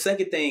 The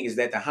second thing is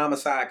that the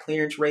homicide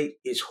clearance rate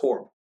is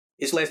horrible.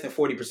 It's less than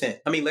 40%.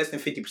 I mean, less than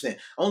 50%.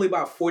 Only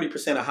about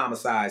 40% of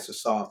homicides are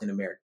solved in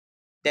America.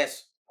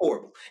 That's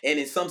horrible. And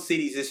in some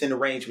cities, it's in the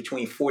range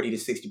between 40 to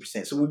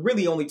 60%. So we're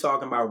really only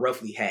talking about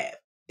roughly half.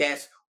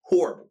 That's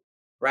horrible,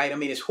 right? I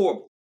mean, it's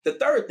horrible. The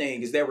third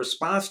thing is that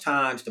response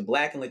times to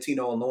Black and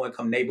Latino and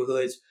low-income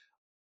neighborhoods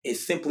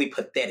is simply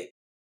pathetic.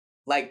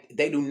 Like,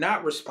 they do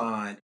not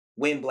respond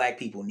when Black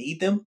people need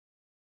them.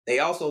 They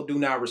also do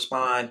not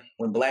respond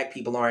when Black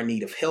people are in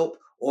need of help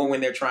or when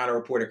they're trying to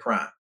report a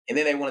crime. And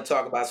then they want to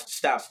talk about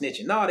stop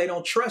snitching. No, they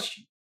don't trust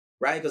you,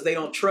 right? Because they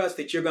don't trust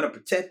that you're going to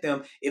protect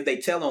them if they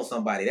tell on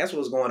somebody. That's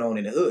what's going on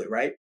in the hood,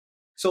 right?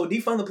 So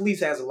defund the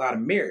police has a lot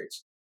of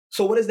merits.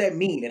 So what does that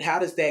mean? And how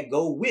does that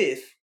go with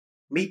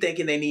me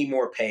thinking they need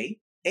more pay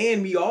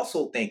and me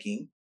also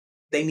thinking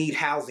they need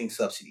housing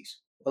subsidies?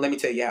 Well, let me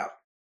tell you how.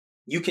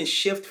 You can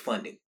shift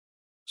funding.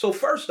 So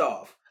first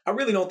off, I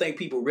really don't think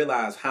people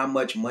realize how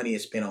much money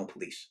is spent on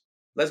police.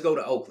 Let's go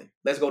to Oakland.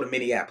 Let's go to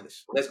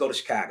Minneapolis. Let's go to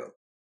Chicago.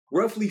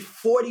 Roughly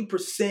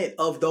 40%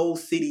 of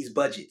those cities'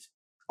 budgets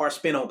are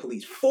spent on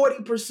police.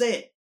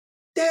 40%.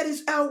 That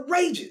is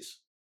outrageous.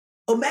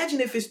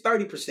 Imagine if it's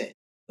 30%.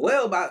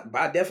 Well,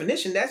 by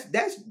definition, that's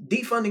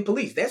defunding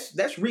police.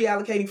 That's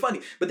reallocating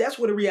funding. But that's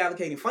where the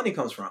reallocating funding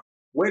comes from.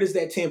 Where does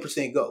that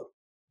 10% go?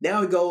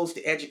 Now it goes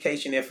to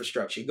education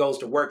infrastructure. It goes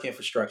to work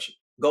infrastructure.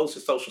 It goes to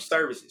social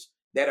services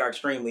that are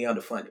extremely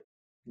underfunded.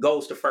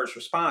 Goes to first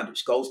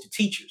responders, goes to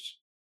teachers.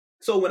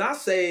 So when I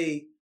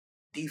say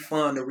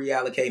defund or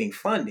reallocating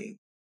funding,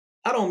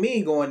 I don't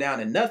mean going down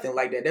to nothing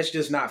like that. That's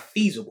just not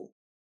feasible.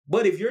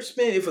 But if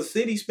a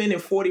city's spending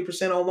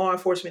 40% on law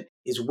enforcement,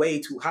 it's way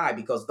too high,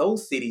 because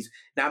those cities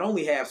not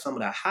only have some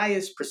of the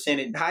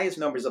highest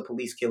numbers of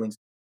police killings,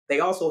 they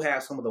also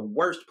have some of the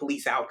worst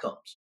police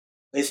outcomes.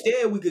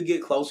 Instead, we could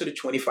get closer to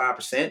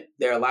 25%.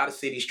 There are a lot of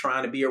cities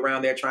trying to be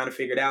around there, trying to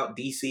figure it out.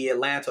 DC,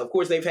 Atlanta, of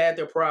course, they've had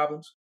their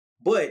problems.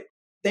 But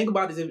think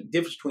about the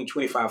difference between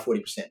 25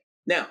 and 40%.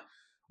 Now,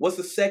 what's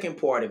the second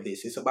part of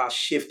this? It's about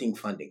shifting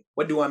funding.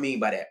 What do I mean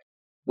by that?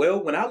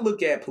 Well, when I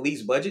look at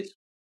police budgets,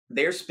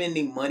 they're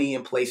spending money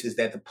in places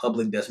that the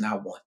public does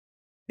not want.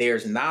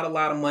 There's not a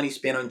lot of money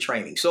spent on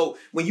training. So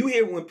when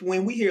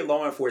we hear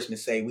law enforcement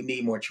say we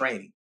need more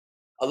training,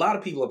 a lot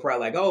of people are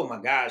probably like, oh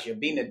my gosh, you're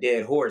beating a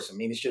dead horse. I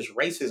mean, it's just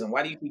racism.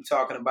 Why do you keep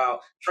talking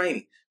about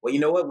training? Well, you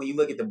know what? When you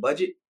look at the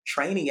budget,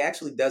 training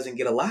actually doesn't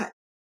get a lot.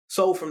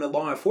 So from the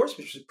law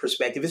enforcement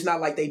perspective, it's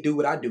not like they do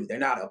what I do. They're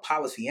not a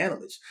policy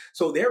analyst.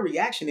 So their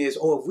reaction is,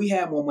 oh, if we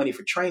have more money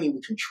for training,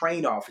 we can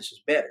train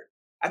officers better.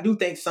 I do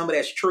think some of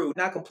that's true,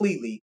 not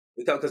completely,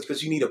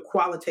 because you need a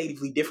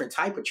qualitatively different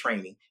type of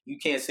training. You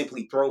can't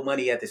simply throw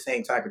money at the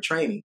same type of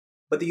training.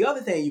 But the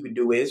other thing you can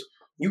do is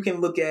you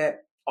can look at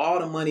all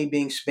the money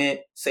being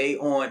spent, say,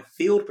 on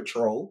field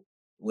patrol,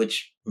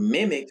 which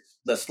mimics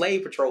the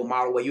slave patrol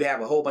model where you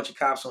have a whole bunch of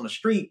cops on the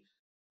street.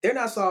 They're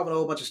not solving a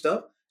whole bunch of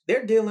stuff.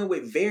 They're dealing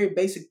with very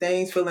basic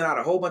things, filling out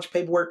a whole bunch of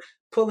paperwork,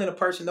 pulling a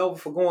person over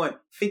for going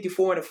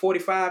 54 and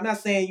 45. Not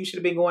saying you should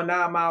have been going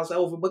 9 miles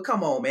over, but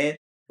come on, man.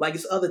 Like,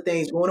 it's other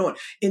things going on.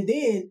 And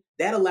then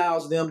that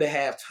allows them to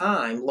have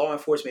time, law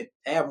enforcement,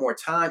 to have more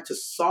time to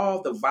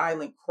solve the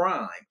violent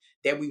crime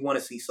that we want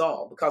to see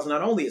solved. Because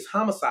not only is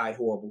homicide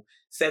horrible,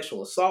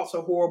 sexual assaults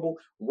are horrible,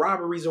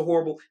 robberies are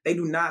horrible. They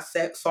do not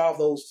solve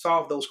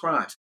those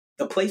crimes.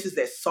 The places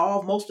that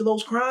solve most of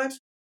those crimes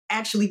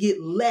actually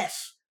get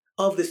less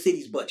of the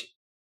city's budget.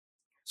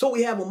 So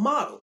we have a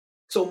model.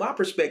 So my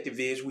perspective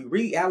is we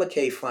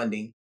reallocate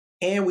funding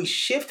and we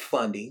shift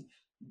funding.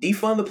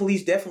 Defund the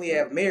police definitely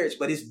have merits,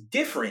 but it's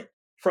different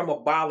from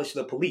abolish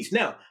the police.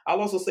 Now, I'll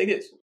also say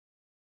this.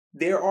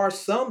 There are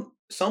some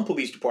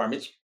police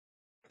departments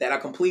that I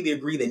completely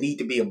agree they need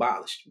to be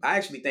abolished. I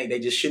actually think they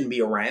just shouldn't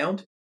be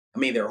around. I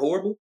mean, they're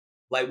horrible.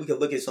 Like, we could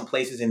look at some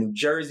places in New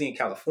Jersey and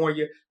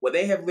California where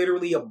they have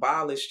literally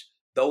abolished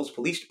those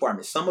police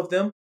departments. Some of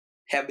them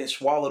have been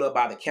swallowed up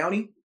by the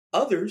county.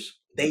 Others,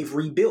 they've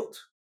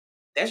rebuilt.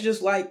 That's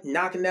just like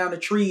knocking down a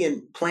tree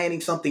and planting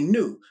something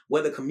new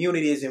where the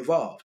community is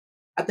involved.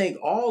 I think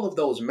all of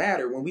those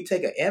matter. When we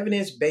take an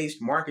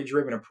evidence-based,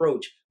 market-driven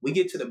approach, we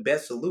get to the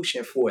best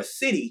solution for a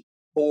city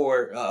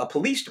or a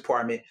police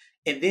department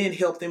and then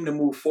help them to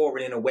move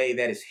forward in a way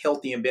that is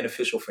healthy and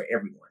beneficial for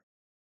everyone.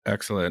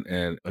 Excellent.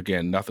 And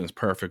again, nothing's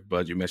perfect,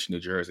 but you mentioned New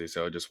Jersey.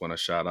 So I just want to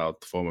shout out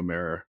the former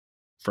mayor,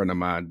 friend of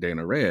mine,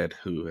 Dana Red,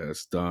 who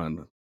has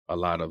done a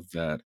lot of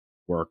that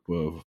work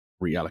with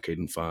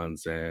reallocating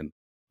funds and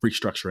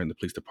restructuring the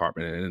police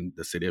department. And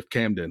the city of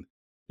Camden,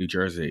 New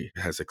Jersey,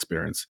 has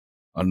experienced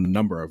a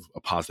number of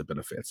positive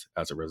benefits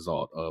as a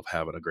result of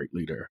having a great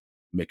leader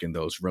making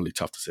those really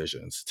tough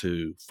decisions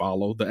to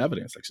follow the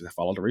evidence, like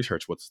follow the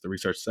research. What's the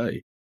research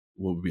say?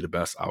 What would be the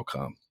best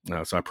outcome?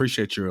 So I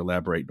appreciate you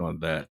elaborating on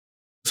that.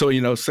 So,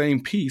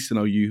 same piece,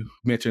 you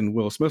mentioned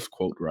Will Smith's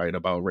quote, right,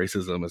 about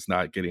racism is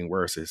not getting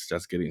worse, it's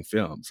just getting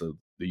filmed. So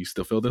do you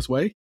still feel this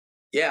way?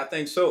 Yeah, I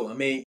think so. I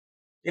mean,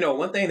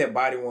 one thing that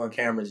body-worn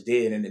cameras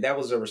did, and that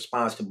was a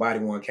response to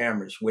body-worn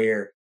cameras,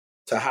 where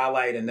to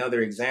highlight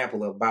another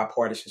example of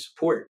bipartisan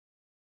support,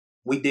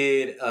 we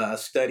did a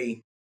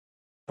study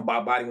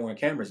about body-worn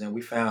cameras, and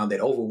we found that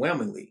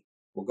overwhelmingly,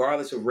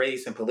 regardless of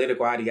race and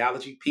political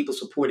ideology, people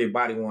supported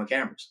body-worn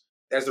cameras.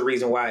 That's the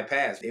reason why it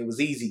passed. It was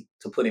easy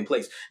to put in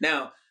place.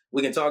 Now,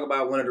 we can talk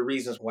about one of the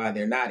reasons why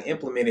they're not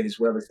implemented as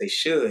well as they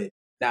should.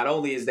 Not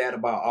only is that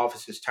about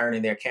officers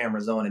turning their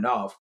cameras on and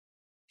off,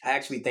 I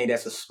actually think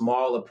that's a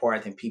smaller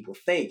part than people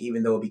think,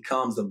 even though it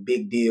becomes a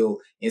big deal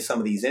in some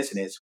of these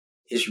incidents.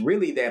 It's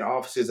really that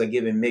officers are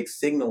giving mixed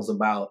signals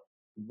about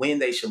when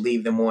they should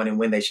leave them on and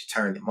when they should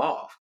turn them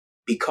off,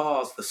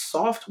 because the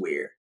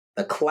software,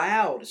 the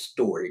cloud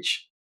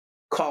storage,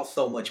 costs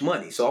so much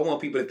money. So I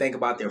want people to think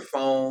about their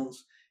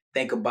phones,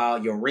 think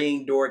about your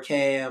Ring door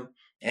cam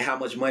and how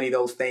much money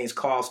those things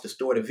cost to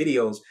store the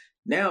videos.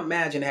 Now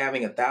imagine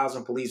having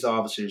 1,000 police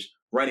officers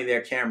running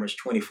their cameras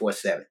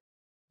 24/7.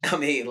 I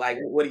mean, like,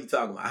 what are you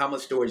talking about? How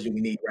much storage do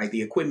we need, right?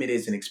 The equipment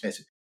isn't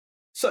expensive.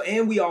 So,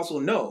 and we also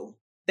know,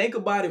 think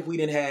about if we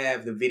didn't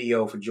have the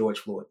video for George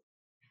Floyd.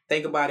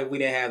 Think about if we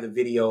didn't have the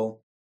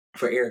video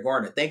for Eric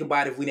Garner. Think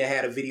about if we didn't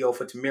have a video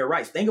for Tamir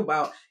Rice. Think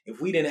about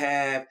if we didn't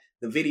have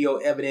the video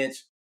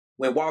evidence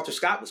when Walter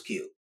Scott was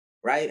killed,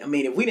 right? I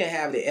mean, if we didn't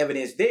have the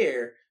evidence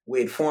there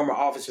with former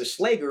Officer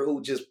Slager,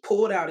 who just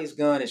pulled out his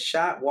gun and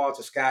shot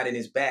Walter Scott in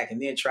his back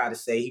and then tried to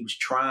say he was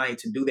trying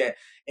to do that.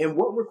 And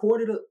what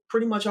recorded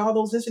pretty much all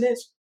those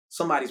incidents?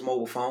 Somebody's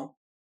mobile phone.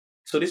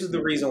 So this is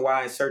the reason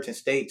why in certain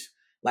states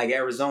like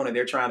Arizona,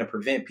 they're trying to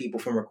prevent people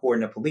from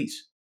recording the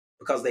police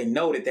because they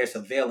know that their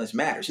surveillance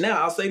matters.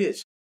 Now, I'll say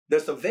this. The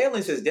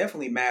surveillance has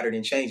definitely mattered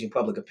in changing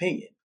public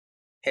opinion,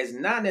 has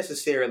not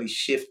necessarily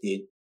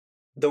shifted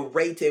the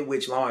rate at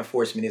which law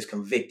enforcement is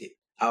convicted.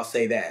 I'll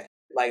say that.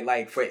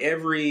 Like for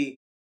every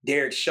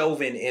Derek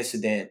Chauvin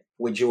incident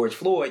with George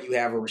Floyd, you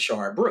have a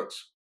Rashard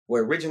Brooks,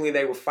 where originally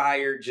they were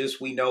fired. Just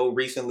we know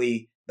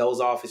recently those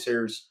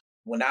officers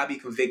will not be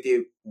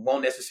convicted,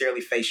 won't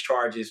necessarily face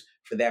charges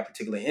for that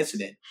particular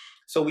incident.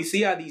 So we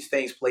see how these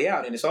things play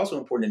out. And it's also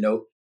important to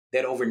note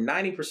that over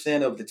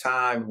 90% of the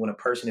time when a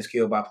person is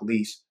killed by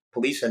police,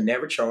 police are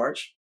never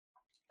charged.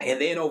 And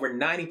then over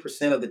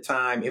 90% of the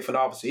time, if an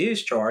officer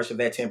is charged, of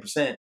that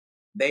 10%,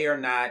 they are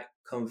not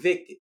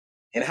convicted.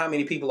 And how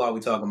many people are we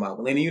talking about?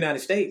 Well, in the United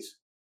States,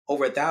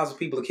 over 1,000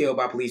 people are killed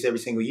by police every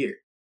single year.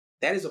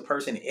 That is a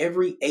person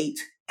every 8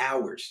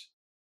 hours.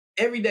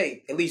 Every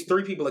day, at least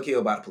 3 people are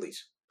killed by the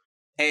police.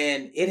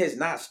 And it has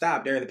not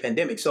stopped during the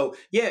pandemic. So,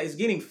 yeah, it's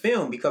getting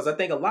filmed because I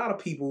think a lot of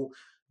people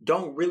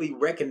don't really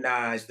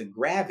recognize the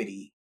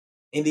gravity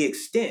and the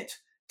extent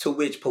to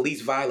which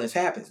police violence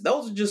happens.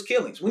 Those are just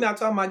killings. We're not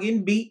talking about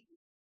getting beat.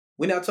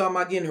 We're not talking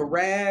about getting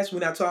harassed. We're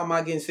not talking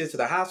about getting sent to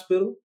the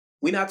hospital.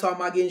 We're not talking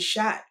about getting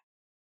shot.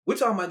 We're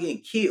talking about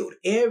getting killed.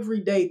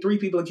 Every day, 3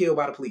 people are killed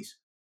by the police.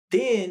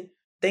 Then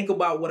think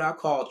about what I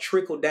call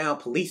trickle-down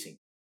policing.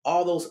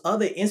 All those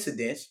other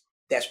incidents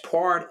that's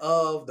part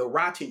of the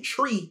rotten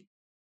tree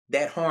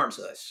that harms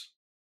us.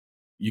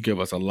 You give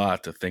us a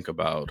lot to think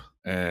about.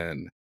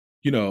 And,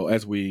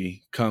 as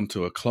we come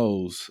to a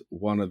close,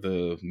 one of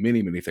the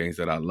many, many things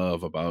that I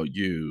love about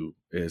you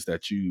is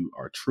that you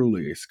are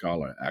truly a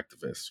scholar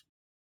activist.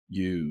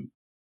 You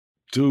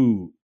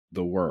do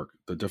the work,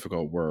 the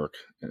difficult work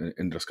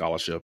in the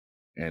scholarship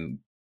and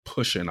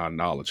pushing our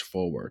knowledge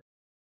forward.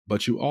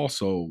 But you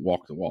also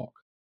walk the walk.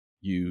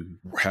 You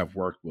have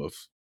worked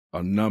with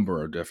a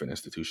number of different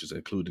institutions,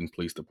 including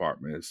police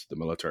departments, the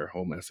military,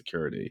 Homeland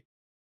Security.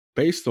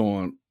 Based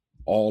on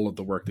all of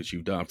the work that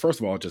you've done, first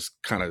of all,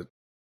 just kind of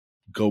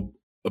go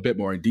a bit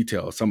more in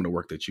detail of some of the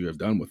work that you have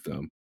done with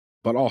them,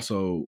 but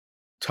also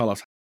tell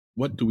us,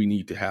 what do we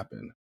need to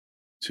happen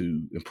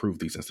to improve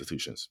these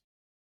institutions?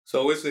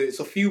 So it's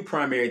a few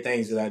primary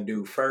things that I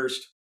do.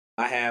 First,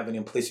 I have an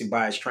implicit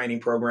bias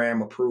training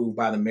program approved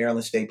by the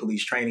Maryland State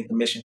Police Training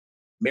Commission.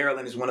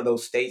 Maryland is one of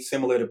those states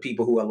similar to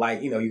people who are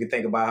like, you can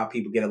think about how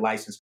people get a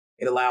license.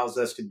 It allows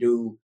us to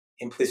do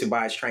implicit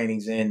bias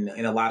trainings in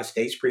a lot of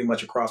states, pretty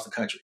much across the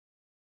country.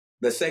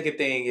 The second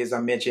thing is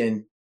I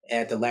mentioned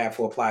at the Lab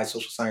for Applied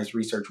Social Science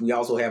Research, we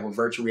also have a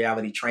virtual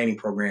reality training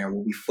program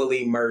where we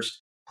fully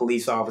immerse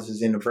police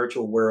officers in the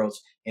virtual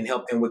worlds and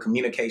help them with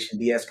communication,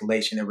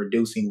 de-escalation, and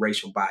reducing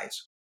racial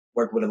bias.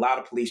 Work with a lot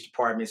of police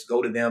departments,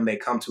 go to them, they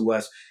come to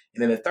us.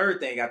 And then the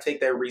third thing, I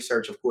take that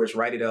research, of course,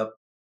 write it up,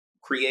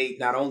 create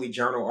not only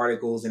journal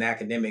articles and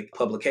academic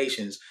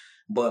publications,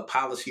 but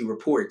policy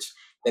reports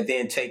that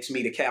then takes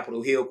me to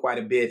Capitol Hill quite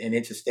a bit and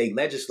into state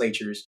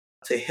legislatures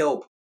to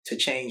help to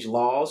change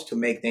laws to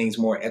make things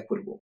more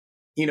equitable.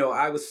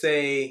 I would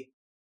say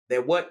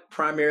that what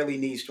primarily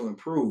needs to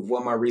improve,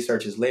 what my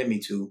research has led me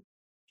to,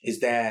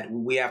 is that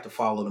we have to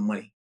follow the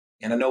money.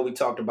 And I know we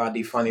talked about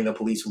defunding the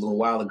police a little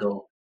while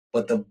ago,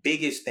 but the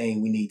biggest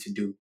thing we need to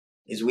do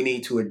is we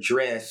need to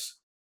address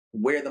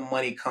where the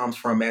money comes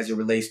from as it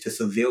relates to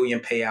civilian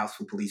payouts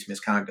for police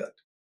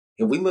misconduct.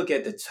 If we look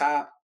at the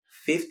top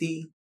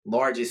 50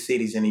 largest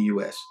cities in the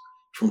U.S.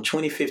 from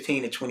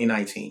 2015 to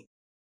 2019,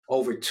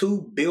 over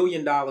 $2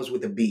 billion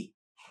with a B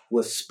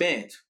was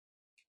spent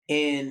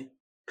in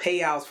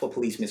payouts for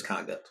police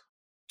misconduct.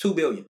 $2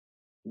 billion.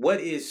 What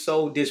is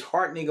so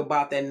disheartening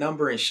about that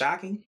number and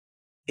shocking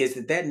is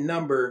that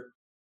number,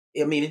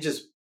 it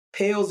just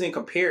pales in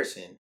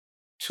comparison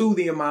to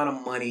the amount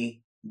of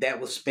money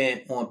that was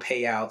spent on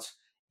payouts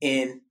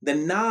in the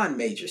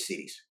non-major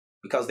cities,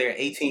 because there are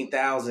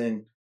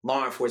 18,000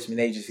 law enforcement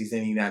agencies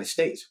in the United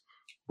States.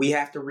 We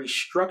have to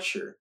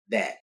restructure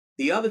that.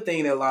 The other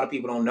thing that a lot of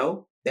people don't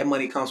know, that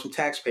money comes from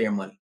taxpayer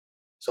money.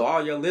 So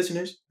all your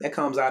listeners, that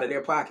comes out of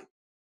their pocket.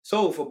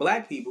 So for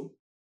Black people,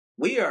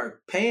 we are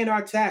paying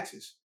our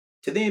taxes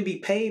to then be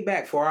paid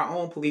back for our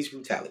own police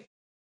brutality.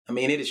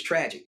 It is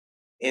tragic.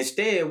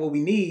 Instead, what we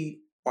need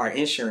are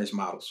insurance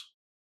models.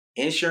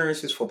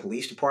 Insurance is for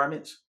police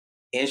departments,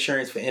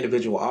 insurance for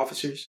individual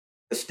officers.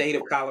 The state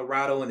of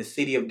Colorado and the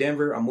city of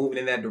Denver are moving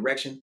in that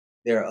direction.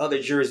 There are other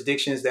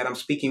jurisdictions that I'm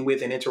speaking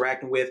with and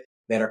interacting with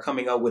that are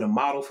coming up with a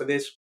model for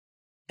this.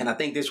 And I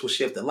think this will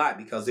shift a lot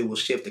because it will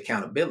shift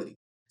accountability.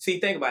 See,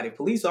 think about it.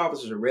 Police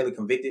officers are rarely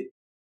convicted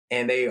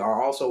and they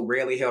are also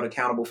rarely held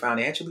accountable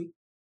financially.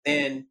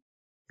 And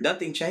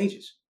nothing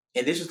changes.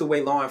 And this is the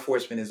way law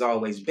enforcement has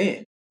always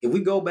been. If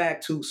we go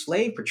back to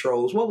slave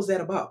patrols, what was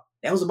that about?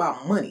 That was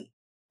about money.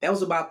 That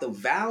was about the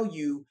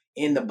value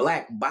in the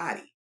Black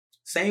body.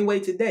 Same way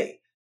today,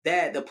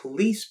 that the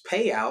police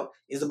payout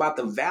is about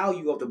the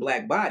value of the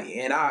Black body.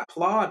 And I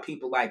applaud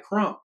people like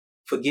Crump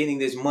for getting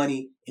this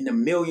money in the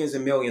millions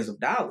and millions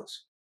of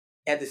dollars.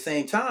 At the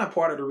same time,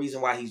 part of the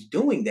reason why he's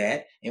doing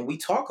that, and we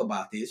talk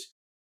about this,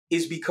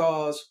 is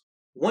because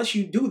once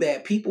you do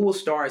that, people will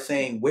start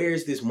saying, where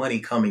is this money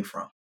coming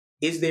from?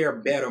 Is there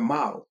a better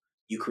model?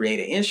 You create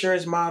an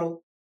insurance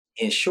model.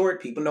 In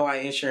short, people know how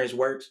insurance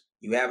works.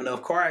 You have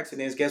enough car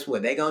accidents, guess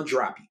what? They're going to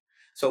drop you.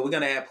 So we're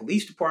going to have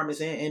police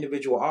departments and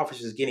individual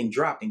officers getting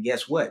dropped. And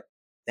guess what?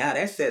 Now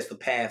that sets the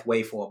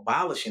pathway for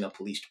abolishing a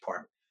police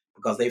department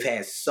because they've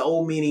had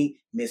so many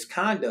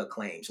misconduct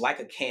claims, like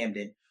a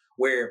Camden,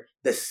 where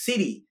the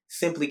city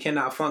simply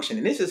cannot function.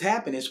 And this has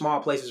happened in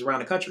small places around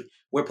the country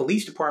where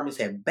police departments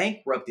have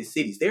bankrupted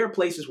cities. There are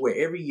places where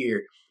every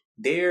year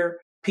their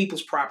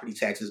people's property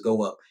taxes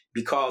go up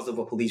because of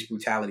a police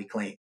brutality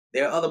claim.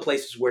 There are other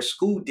places where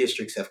school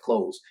districts have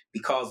closed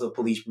because of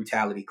police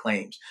brutality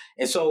claims.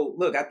 And so,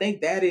 look, I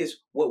think that is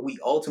what we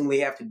ultimately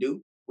have to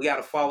do. we got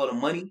to follow the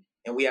money,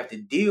 and we have to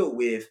deal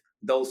with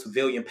those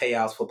civilian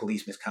payouts for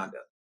police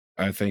misconduct.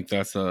 I think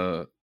that's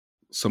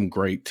some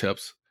great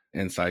tips,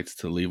 insights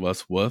to leave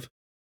us with.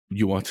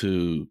 You want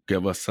to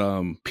give us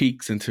some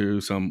peeks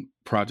into some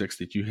projects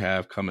that you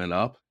have coming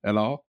up at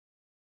all?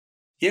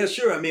 Yeah,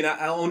 sure. I mean,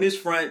 I on this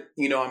front,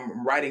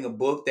 I'm writing a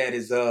book that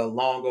is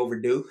long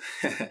overdue.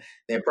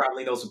 They're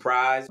probably no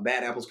surprise.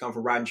 Bad apples come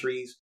from rotten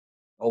trees.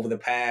 Over the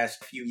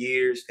past few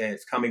years,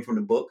 that's coming from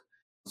the book.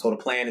 So the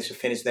plan is to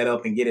finish that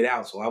up and get it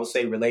out. So I would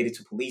say related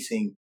to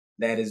policing,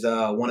 that is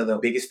one of the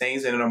biggest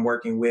things. And then I'm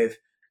working with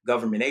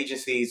government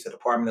agencies, the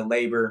Department of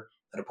Labor,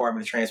 the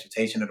Department of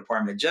Transportation, the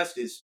Department of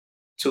Justice,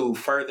 to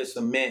further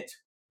cement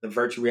the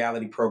virtual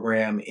reality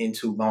program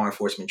into law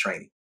enforcement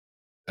training.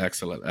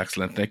 Excellent.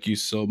 Excellent. Thank you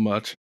so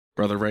much,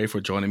 Brother Ray, for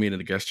joining me in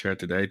the guest chair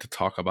today to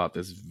talk about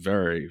this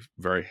very,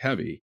 very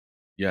heavy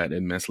yet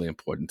immensely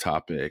important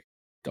topic.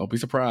 Don't be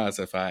surprised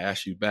if I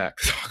ask you back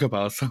to talk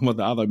about some of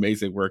the other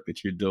amazing work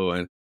that you're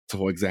doing. So,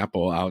 for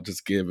example, I'll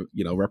just give,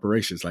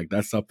 reparations. Like,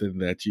 that's something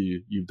that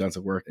you've done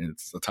some work, and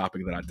it's a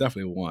topic that I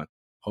definitely want,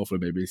 hopefully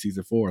maybe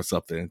season 4 or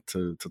something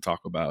to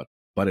talk about.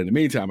 But in the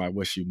meantime, I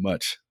wish you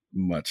much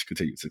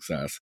continued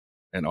success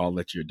and all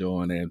that you're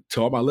doing. And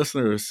to all my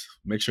listeners,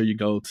 make sure you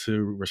go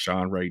to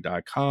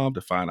RashawnRay.com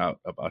to find out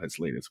about his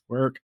latest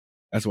work,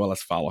 as well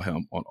as follow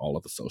him on all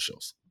of the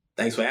socials.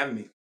 Thanks for having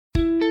me.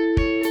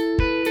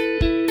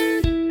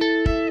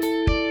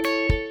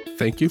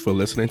 Thank you for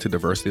listening to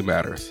Diversity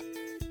Matters.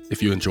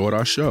 If you enjoyed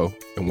our show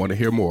and want to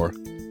hear more,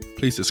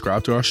 please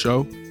subscribe to our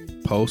show,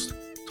 post,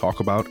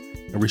 talk about,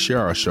 and reshare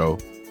our show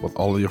with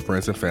all of your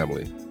friends and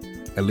family.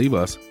 And leave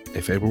us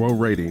a favorable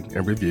rating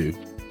and review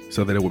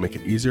so that it will make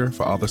it easier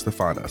for others to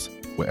find us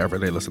wherever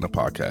they listen to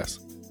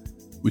podcasts.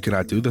 We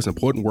cannot do this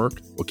important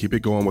work or keep it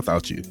going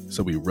without you,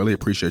 so we really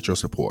appreciate your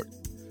support.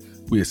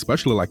 We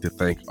especially like to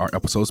thank our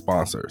episode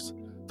sponsors,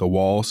 the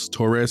Walls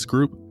Torres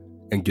Group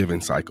and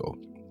Giving Cycle.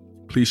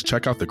 Please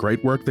check out the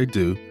great work they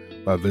do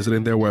by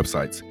visiting their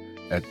websites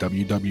at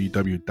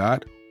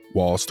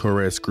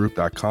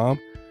www.wallstorresgroup.com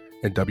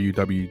and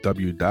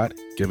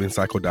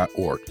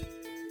www.givingcycle.org.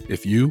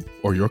 If you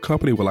or your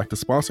company would like to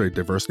sponsor a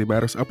Diversity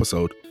Matters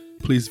episode,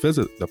 please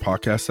visit the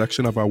podcast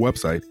section of our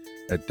website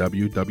at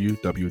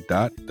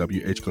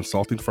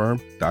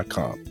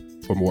www.whconsultingfirm.com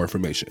for more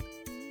information.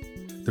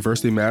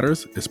 Diversity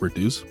Matters is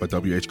produced by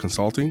WH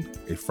Consulting,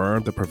 a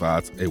firm that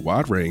provides a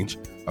wide range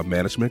of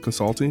management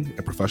consulting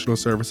and professional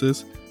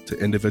services to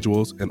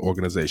individuals and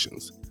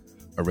organizations.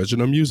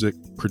 Original music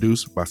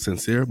produced by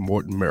Sincere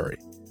Morton Murray.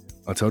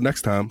 Until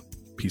next time,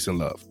 peace and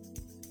love.